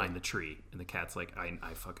goes behind the tree, and the cat's like,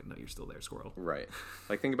 "I fucking know you're still there, squirrel." Right.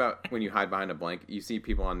 Like think about when you hide behind a blanket. You see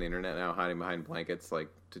people on the internet now hiding behind blankets, like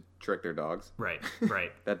to trick their dogs. Right.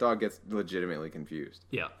 Right. That dog gets legitimately confused.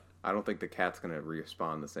 Yeah. I don't think the cat's going to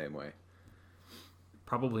respond the same way.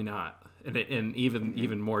 Probably not. And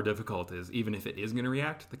even more difficult is, even if it is going to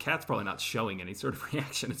react, the cat's probably not showing any sort of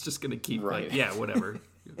reaction. It's just going to keep like, yeah, whatever.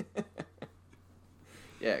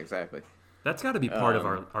 Yeah, exactly. That's got to be part of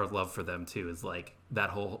our love for them, too, is like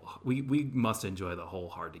that whole... We must enjoy the whole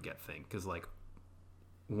hard to get thing. Because, like,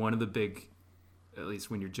 one of the big... At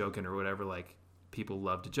least when you're joking or whatever, like, people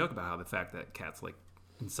love to joke about how the fact that cats, like,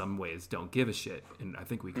 in some ways don't give a shit. And I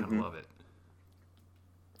think we kind of love it.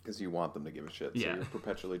 Because you want them to give a shit. Yeah. So you're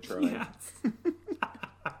perpetually trying. Yes.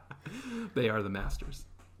 They are the masters.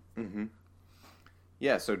 Mm-hmm.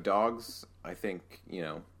 Yeah, so dogs, I think,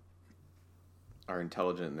 are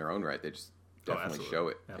intelligent in their own right. They just definitely show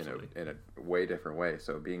it in a way different way.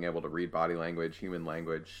 So being able to read body language, human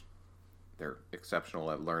language, they're exceptional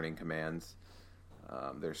at learning commands.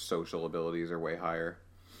 Their social abilities are way higher.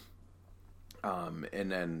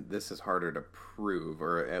 And then this is harder to prove,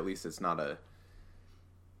 or at least it's not a...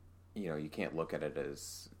 you can't look at it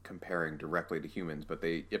as comparing directly to humans, but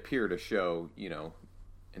they appear to show,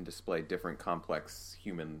 and display different complex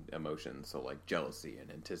human emotions. So like jealousy and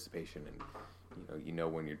anticipation, and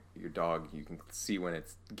when your dog, you can see when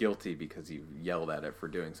it's guilty because you yelled at it for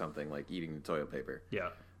doing something like eating the toilet paper.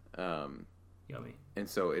 Yeah. Yummy. And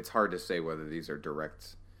so it's hard to say whether these are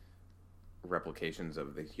direct replications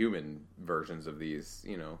of the human versions of these,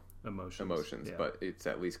 emotions, yeah. But it's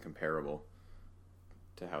at least comparable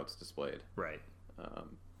to how it's displayed. Right.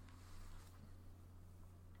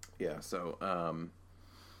 Yeah, so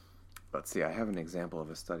let's see, I have an example of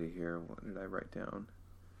a study here. What did I write down?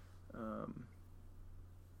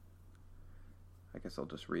 I guess I'll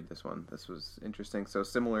just read this one. This was interesting. So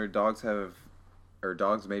similar, dogs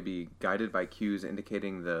may be guided by cues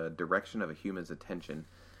indicating the direction of a human's attention.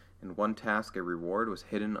 In one task, a reward was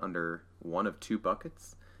hidden under one of two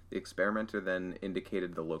buckets. The experimenter then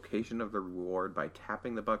indicated the location of the reward by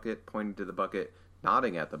tapping the bucket, pointing to the bucket,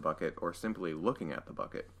 nodding at the bucket, or simply looking at the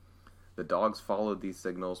bucket. The dogs followed these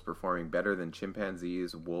signals, performing better than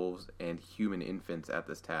chimpanzees, wolves, and human infants at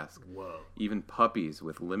this task. Whoa. Even puppies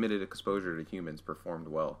with limited exposure to humans performed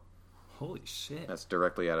well. Holy shit. That's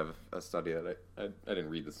directly out of a study that I didn't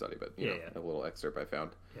read the study, but a little excerpt I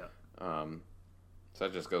found. Yeah. So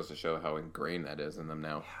that just goes to show how ingrained that is in them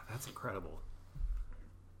now. Yeah, that's incredible.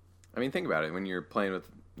 I mean, think about it. When you're playing with,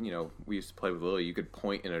 we used to play with Lily. You could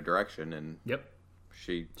point in a direction, and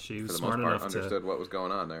she was for the smart most part enough understood what was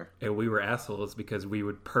going on there. And we were assholes because we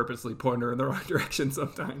would purposely point her in the wrong direction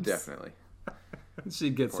sometimes. Definitely.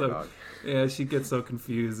 She'd get she'd get so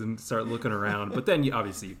confused and start looking around. But then you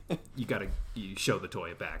show the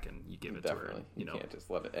toy back and you give it to her. You can't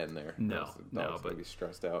just let it end there. No, but be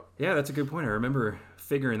stressed out. Yeah, that's a good point. I remember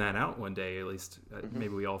figuring that out one day. At least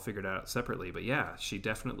maybe we all figured it out separately. But yeah, she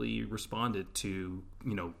definitely responded to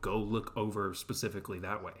go look over specifically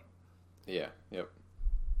that way. Yeah. Yep.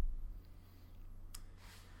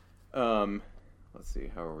 Let's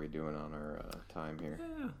see. How are we doing on our time here?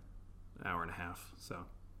 Yeah. Hour and a half, so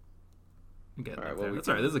I'm getting all right, there. That's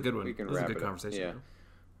all right. This is a good one. We can this is wrap a good it conversation. Yeah.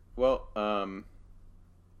 Well,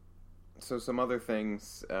 so some other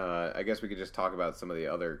things. I guess we could just talk about some of the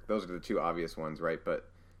other. Those are the two obvious ones, right?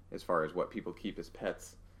 But as far as what people keep as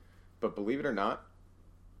pets, but believe it or not,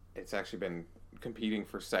 it's actually been competing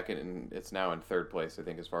for second, and it's now in third place. I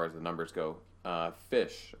think as far as the numbers go,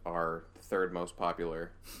 fish are the third most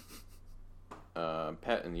popular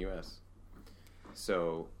pet in the U.S.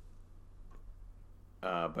 So.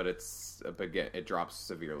 But it drops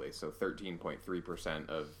severely. So 13.3%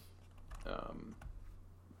 of,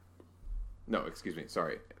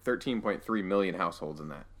 13.3 million households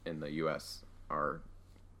in the U.S. are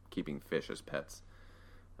keeping fish as pets,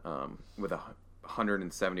 with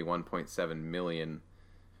 171.7 million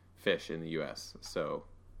fish in the U.S. So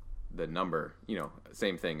the number,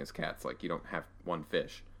 same thing as cats. Like you don't have one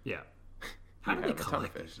fish. Yeah. How do they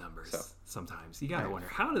collect these numbers? Sometimes you gotta wonder,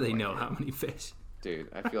 how do they know how many fish? Dude,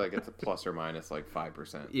 I feel like it's a plus or minus like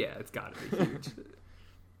 5%. Yeah, it's got to be huge.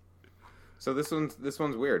 So this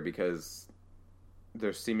one's weird because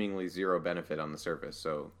there's seemingly zero benefit on the surface.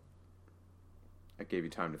 So I gave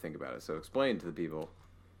you time to think about it. So explain to the people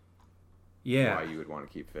why you would want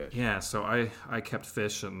to keep fish. Yeah, so I kept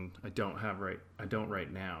fish, and I don't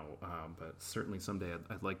right now, but certainly someday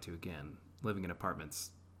I'd like to again. Living in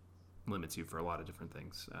apartments limits you for a lot of different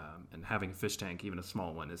things, and having a fish tank, even a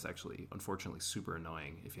small one, is actually unfortunately super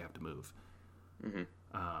annoying if you have to move.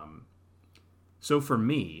 So for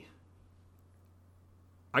me,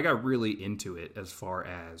 I got really into it as far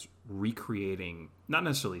as recreating, not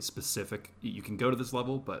necessarily specific, you can go to this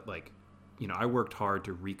level, but I worked hard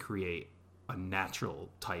to recreate a natural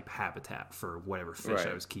type habitat for whatever fish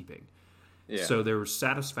I was keeping. So there was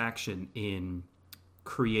satisfaction in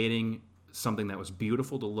creating something that was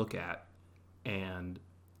beautiful to look at, and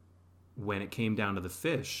when it came down to the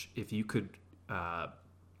fish, if you could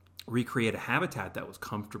recreate a habitat that was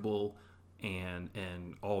comfortable and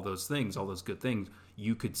all those things, all those good things,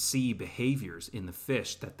 you could see behaviors in the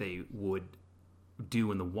fish that they would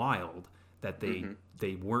do in the wild that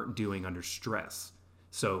they weren't doing under stress.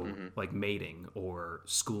 So like mating or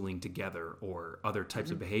schooling together or other types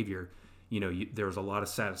of behavior, there's a lot of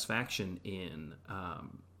satisfaction in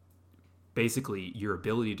basically your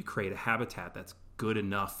ability to create a habitat that's good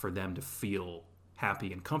enough for them to feel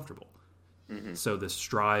happy and comfortable. So the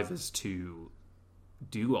strive is to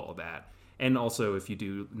do all that. And also if you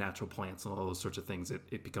do natural plants and all those sorts of things,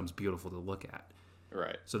 it becomes beautiful to look at.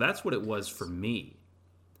 Right. So that's what it was for me.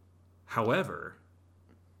 However,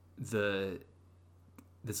 this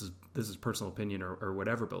is personal opinion or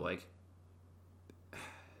whatever, but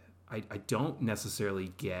I don't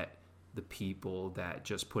necessarily get the people that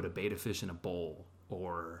just put a betta fish in a bowl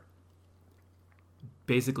or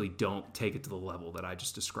basically don't take it to the level that I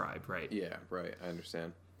just described, right? Yeah, right. I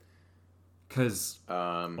understand. Because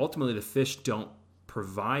ultimately the fish don't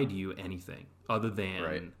provide you anything other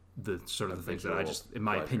than the sort of the things that I just, in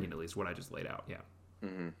my opinion at least, what I just laid out. Yeah.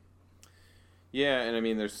 Yeah, and I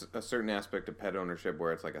mean there's a certain aspect of pet ownership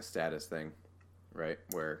where it's like a status thing, right?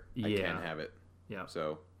 Where I can have it. Yeah.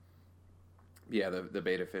 So yeah, the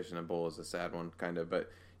betta fish in a bowl is a sad one, kind of. But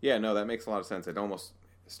yeah, no, that makes a lot of sense. It almost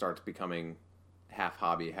starts becoming half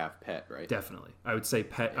hobby, half pet, right? Definitely. I would say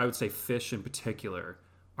I would say fish in particular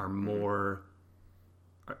are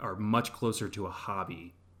are much closer to a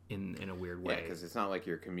hobby in a weird way. Yeah, because it's not like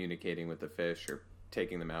you're communicating with the fish or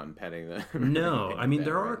taking them out and petting them. No, I mean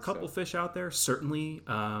there are a couple fish out there. Certainly,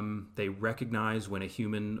 they recognize when a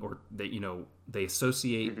human or they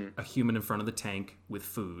associate a human in front of the tank with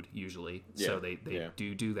food usually. Yeah. So they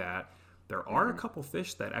do that. There are a couple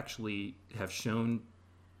fish that actually have shown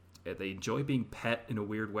they enjoy being pet in a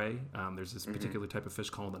weird way. There's this particular type of fish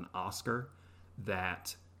called an Oscar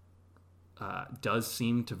that does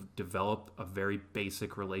seem to develop a very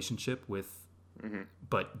basic relationship with.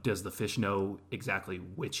 But does the fish know exactly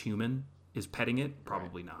which human is petting it?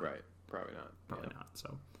 Probably not. Right. Probably not. Probably not.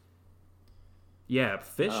 So, yeah,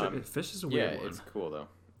 fish is a weird one. Yeah, it's cool though.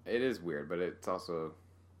 it is weird, but it's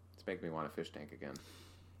making me want a fish tank again.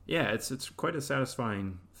 Yeah, it's quite a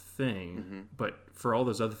satisfying thing, but for all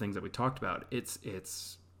those other things that we talked about, it's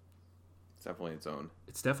definitely its own.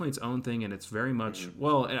 It's definitely its own thing, and it's very much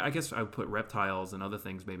well. And I guess I would put reptiles and other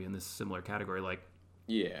things maybe in this similar category. Like,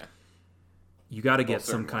 yeah, you got to get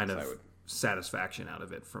some kind of satisfaction out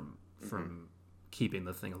of it from keeping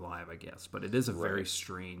the thing alive, I guess. But it is a very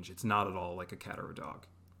strange. It's not at all like a cat or a dog.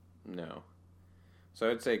 No. So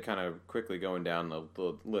I'd say, kind of quickly going down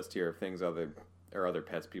the list here of things other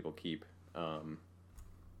pets people keep. I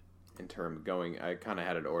kind of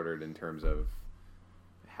had it ordered in terms of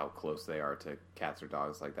how close they are to cats or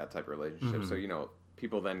dogs, like that type of relationship. So,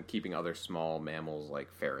 people then keeping other small mammals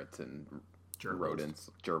like ferrets and rodents,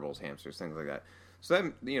 gerbils, hamsters, things like that. So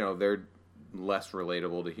then, they're less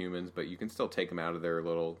relatable to humans, but you can still take them out of their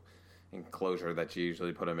little enclosure that you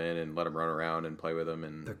usually put them in and let them run around and play with them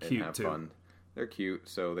and have fun. They're cute,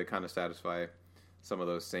 so they kind of satisfy some of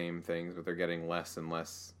those same things, but they're getting less and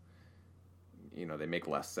less, they make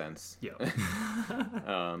less sense. Yeah.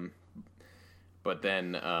 But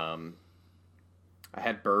then I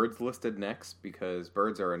had birds listed next because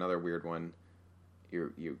birds are another weird one.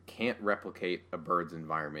 You can't replicate a bird's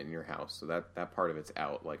environment in your house, so that part of it's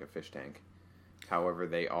out, like a fish tank. However,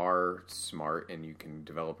 they are smart, and you can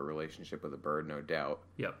develop a relationship with a bird, no doubt.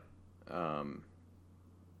 Yep.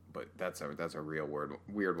 But that's a real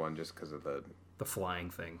weird one, just because of the flying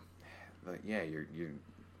thing. I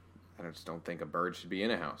just don't think a bird should be in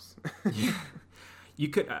a house. Yeah. You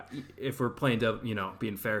could, if we're playing,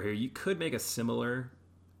 being fair here, you could make a similar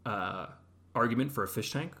argument for a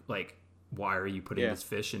fish tank. Like, why are you putting this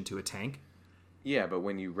fish into a tank? Yeah, but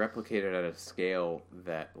when you replicate it at a scale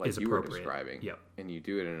that, like you were describing, and you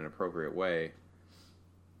do it in an appropriate way,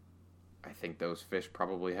 I think those fish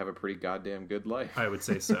probably have a pretty goddamn good life. I would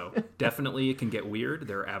say so. Definitely it can get weird.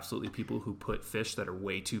 There are absolutely people who put fish that are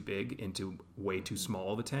way too big into way too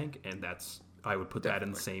small of a tank, and I would put that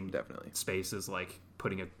in the same space as like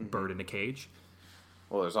putting a bird in a cage.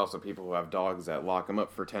 Well, there's also people who have dogs that lock them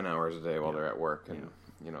up for 10 hours a day while they're at work, and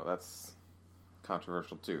that's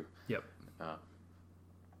controversial too. Yep.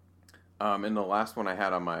 And the last one I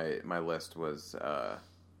had on my list was,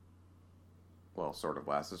 sort of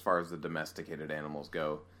last, as far as the domesticated animals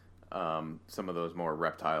go. Some of those more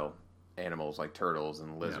reptile animals like turtles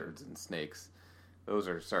and lizards and snakes, those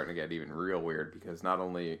are starting to get even real weird, because not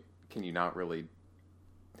only can you not really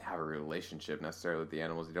have a relationship necessarily with the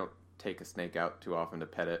animals, you don't take a snake out too often to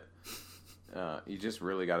pet it. You just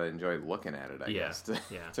really got to enjoy looking at it, I guess,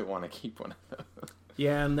 to want to keep one of those.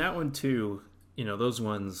 Yeah, and that one too, those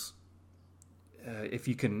ones, if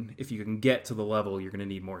you can get to the level, you're going to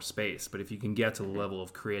need more space. But if you can get to the level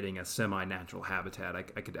of creating a semi-natural habitat, I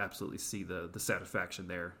could absolutely see the satisfaction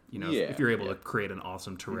there. If you're able to create an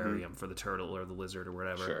awesome terrarium for the turtle or the lizard or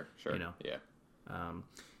whatever. Sure. Yeah.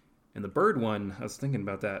 And the bird one, I was thinking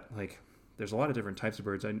about that. Like, there's a lot of different types of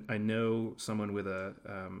birds. I know someone with a,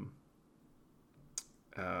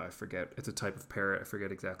 I forget, it's a type of parrot. I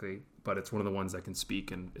forget exactly, but it's one of the ones that can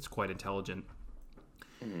speak, and it's quite intelligent.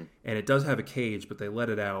 Mm-hmm. And it does have a cage, but they let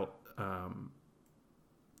it out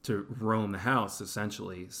to roam the house,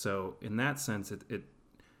 essentially. So in that sense, it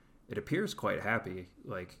appears quite happy.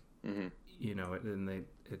 Like, and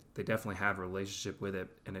they definitely have a relationship with it,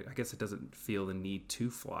 and I guess it doesn't feel the need to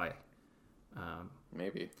fly.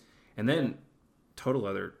 Maybe. And then, total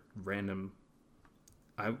other random.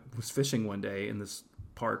 I was fishing one day in this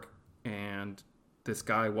park, and this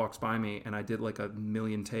guy walks by me, and I did like a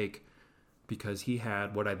million take, because he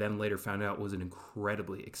had what I then later found out was an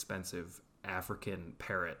incredibly expensive African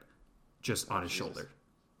parrot just on his shoulder,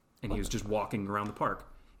 and he was just walking around the park.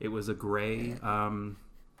 It was a gray. Let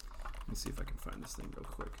me see if I can find this thing real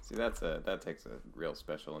quick. See, that takes a real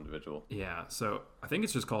special individual. Yeah, so I think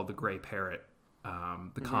it's just called the gray parrot,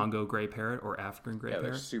 the Congo gray parrot or African gray parrot. Yeah,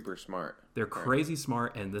 they're super smart. They're crazy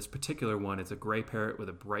smart, and this particular one is a gray parrot with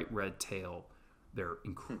a bright red tail. They're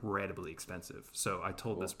incredibly expensive. So I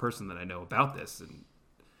told this person that I know about this, and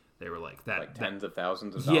they were like, tens of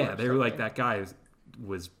thousands of dollars. Yeah, they were like, that guy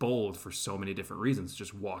was bold for so many different reasons,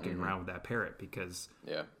 just walking around with that parrot, because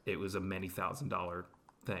it was a many $1,000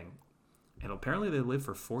 thing. And apparently they live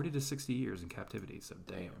for 40 to 60 years in captivity. So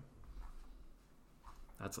damn.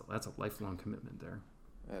 That's a lifelong commitment there.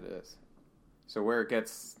 That is. So where it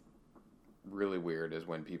gets really weird is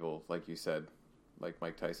when people, like you said, like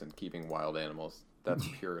Mike Tyson, keeping wild animals. That's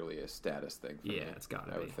purely a status thing for me. Yeah, it's got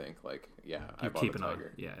to be. I would think, like, I bought a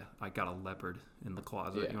tiger. I got a leopard in the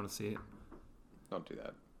closet. You want to see it? Don't do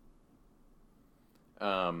that.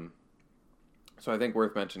 So I think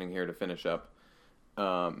worth mentioning here to finish up,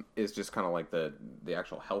 is just kind of like the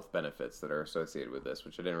actual health benefits that are associated with this,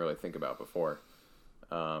 which I didn't really think about before.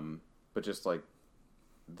 But just like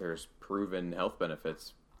there's proven health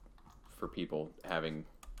benefits for people having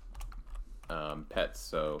pets.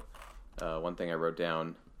 So one thing I wrote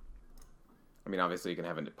down, I mean, obviously you can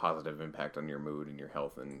have a positive impact on your mood and your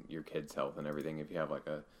health and your kids' health and everything if you have like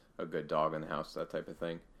a good dog in the house, that type of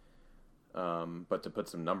thing. But to put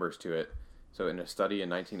some numbers to it, so in a study in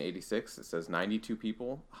 1986, it says 92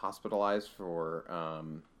 people hospitalized for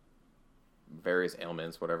various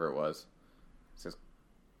ailments, whatever it was. It says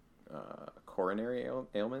coronary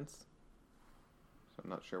ailments. So I'm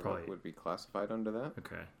not sure what would be classified under that.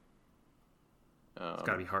 Okay. It's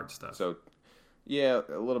got to be heart stuff. So, yeah,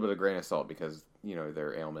 a little bit of grain of salt because,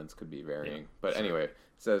 their ailments could be varying. Yeah, but sure. Anyway, it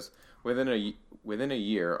says within a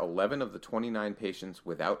year, 11 of the 29 patients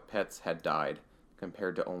without pets had died,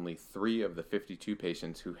 compared to only 3 of the 52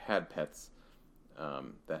 patients who had pets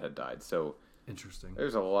that had died. So interesting.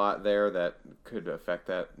 There's a lot there that could affect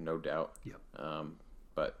that, no doubt. Yep.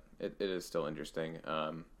 But it is still interesting.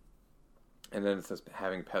 And then it says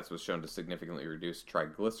having pets was shown to significantly reduce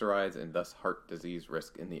triglycerides and thus heart disease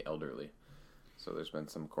risk in the elderly. So there's been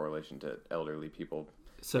some correlation to elderly people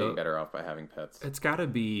being better off by having pets. It's got to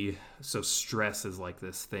be, so stress is like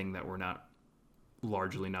this thing that we're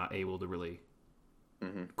largely not able to really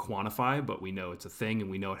quantify, but we know it's a thing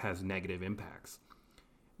and we know it has negative impacts.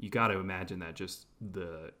 You got to imagine that just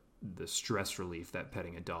the stress relief that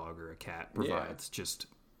petting a dog or a cat provides, just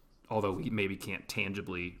although we maybe can't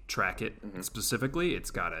tangibly track it specifically, it's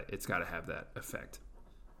gotta have that effect.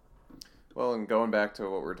 Well, and going back to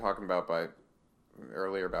what we were talking about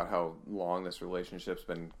earlier about how long this relationship's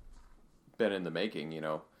been in the making,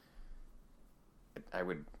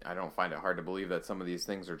 I don't find it hard to believe that some of these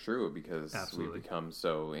things are true because Absolutely. We've become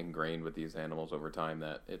so ingrained with these animals over time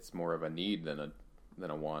that it's more of a need than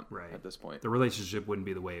a want at this point. The relationship wouldn't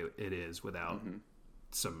be the way it is without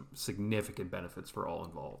some significant benefits for all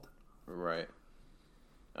involved. Right.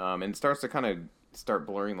 And it starts to kind of start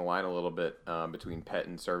blurring the line a little bit between pet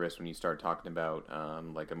and service when you start talking about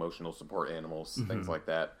like emotional support animals, things like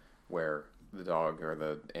that, where the dog or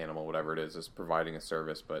the animal, whatever it is providing a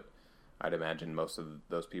service. But I'd imagine most of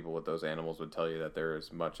those people with those animals would tell you that they're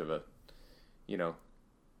as much of a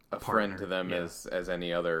friend to them as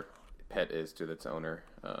any other pet is to its owner.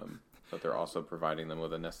 But they're also providing them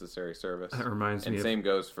with a necessary service. That reminds me. And same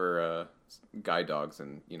goes for guide dogs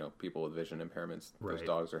and people with vision impairments. Right. Those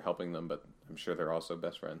dogs are helping them, but I'm sure they're also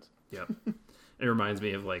best friends. Yep. It reminds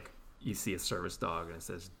me of like you see a service dog and it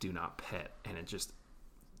says "Do not pet," and it just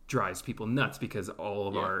drives people nuts because all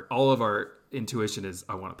of our intuition is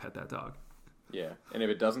I want to pet that dog. Yeah, and if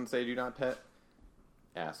it doesn't say "Do not pet,"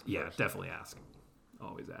 ask. Yeah, first. Definitely ask.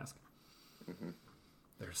 Always ask. Mm-hmm.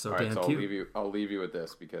 They're so all damn right, so cute. I'll leave you with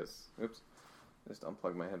this because just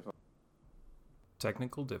unplug my headphones.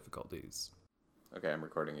 Technical difficulties. Okay, I'm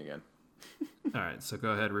recording again. All right, so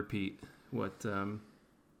go ahead, repeat what the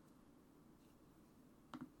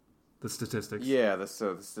statistics. Yeah, the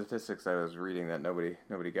statistics I was reading that nobody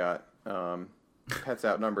got. Pets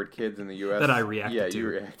outnumbered kids in the U.S. That I reacted to. Yeah, you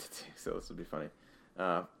reacted to. So this will be funny.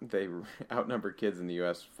 They outnumbered kids in the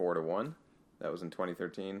U.S. 4-1. That was in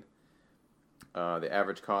 2013. The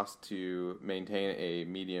average cost to maintain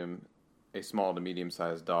a small to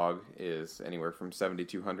medium-sized dog is anywhere from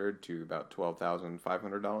 $7,200 to about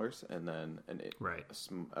 $12,500, and then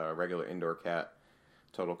a regular indoor cat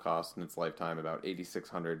total cost in its lifetime about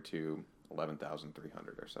 $8,600 to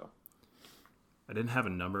 $11,300 or so. I didn't have a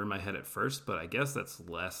number in my head at first, but I guess that's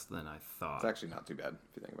less than I thought. It's actually not too bad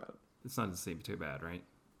if you think about it. It's not too bad, right?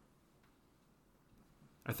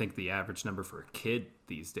 I think the average number for a kid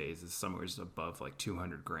these days is somewhere above like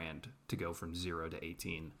 $200,000 to go from 0 to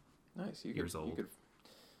 18 years old.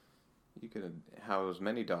 You could house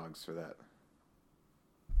many dogs for that,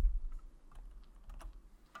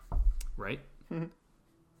 right?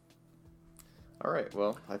 All right.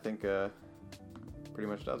 Well, I think pretty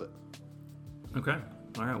much does it. Okay.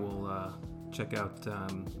 All right. We'll check out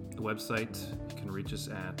the website. You can reach us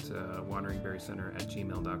at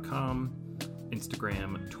wanderingberrycenter@gmail.com.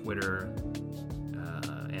 Instagram, Twitter,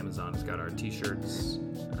 Amazon has got our t-shirts.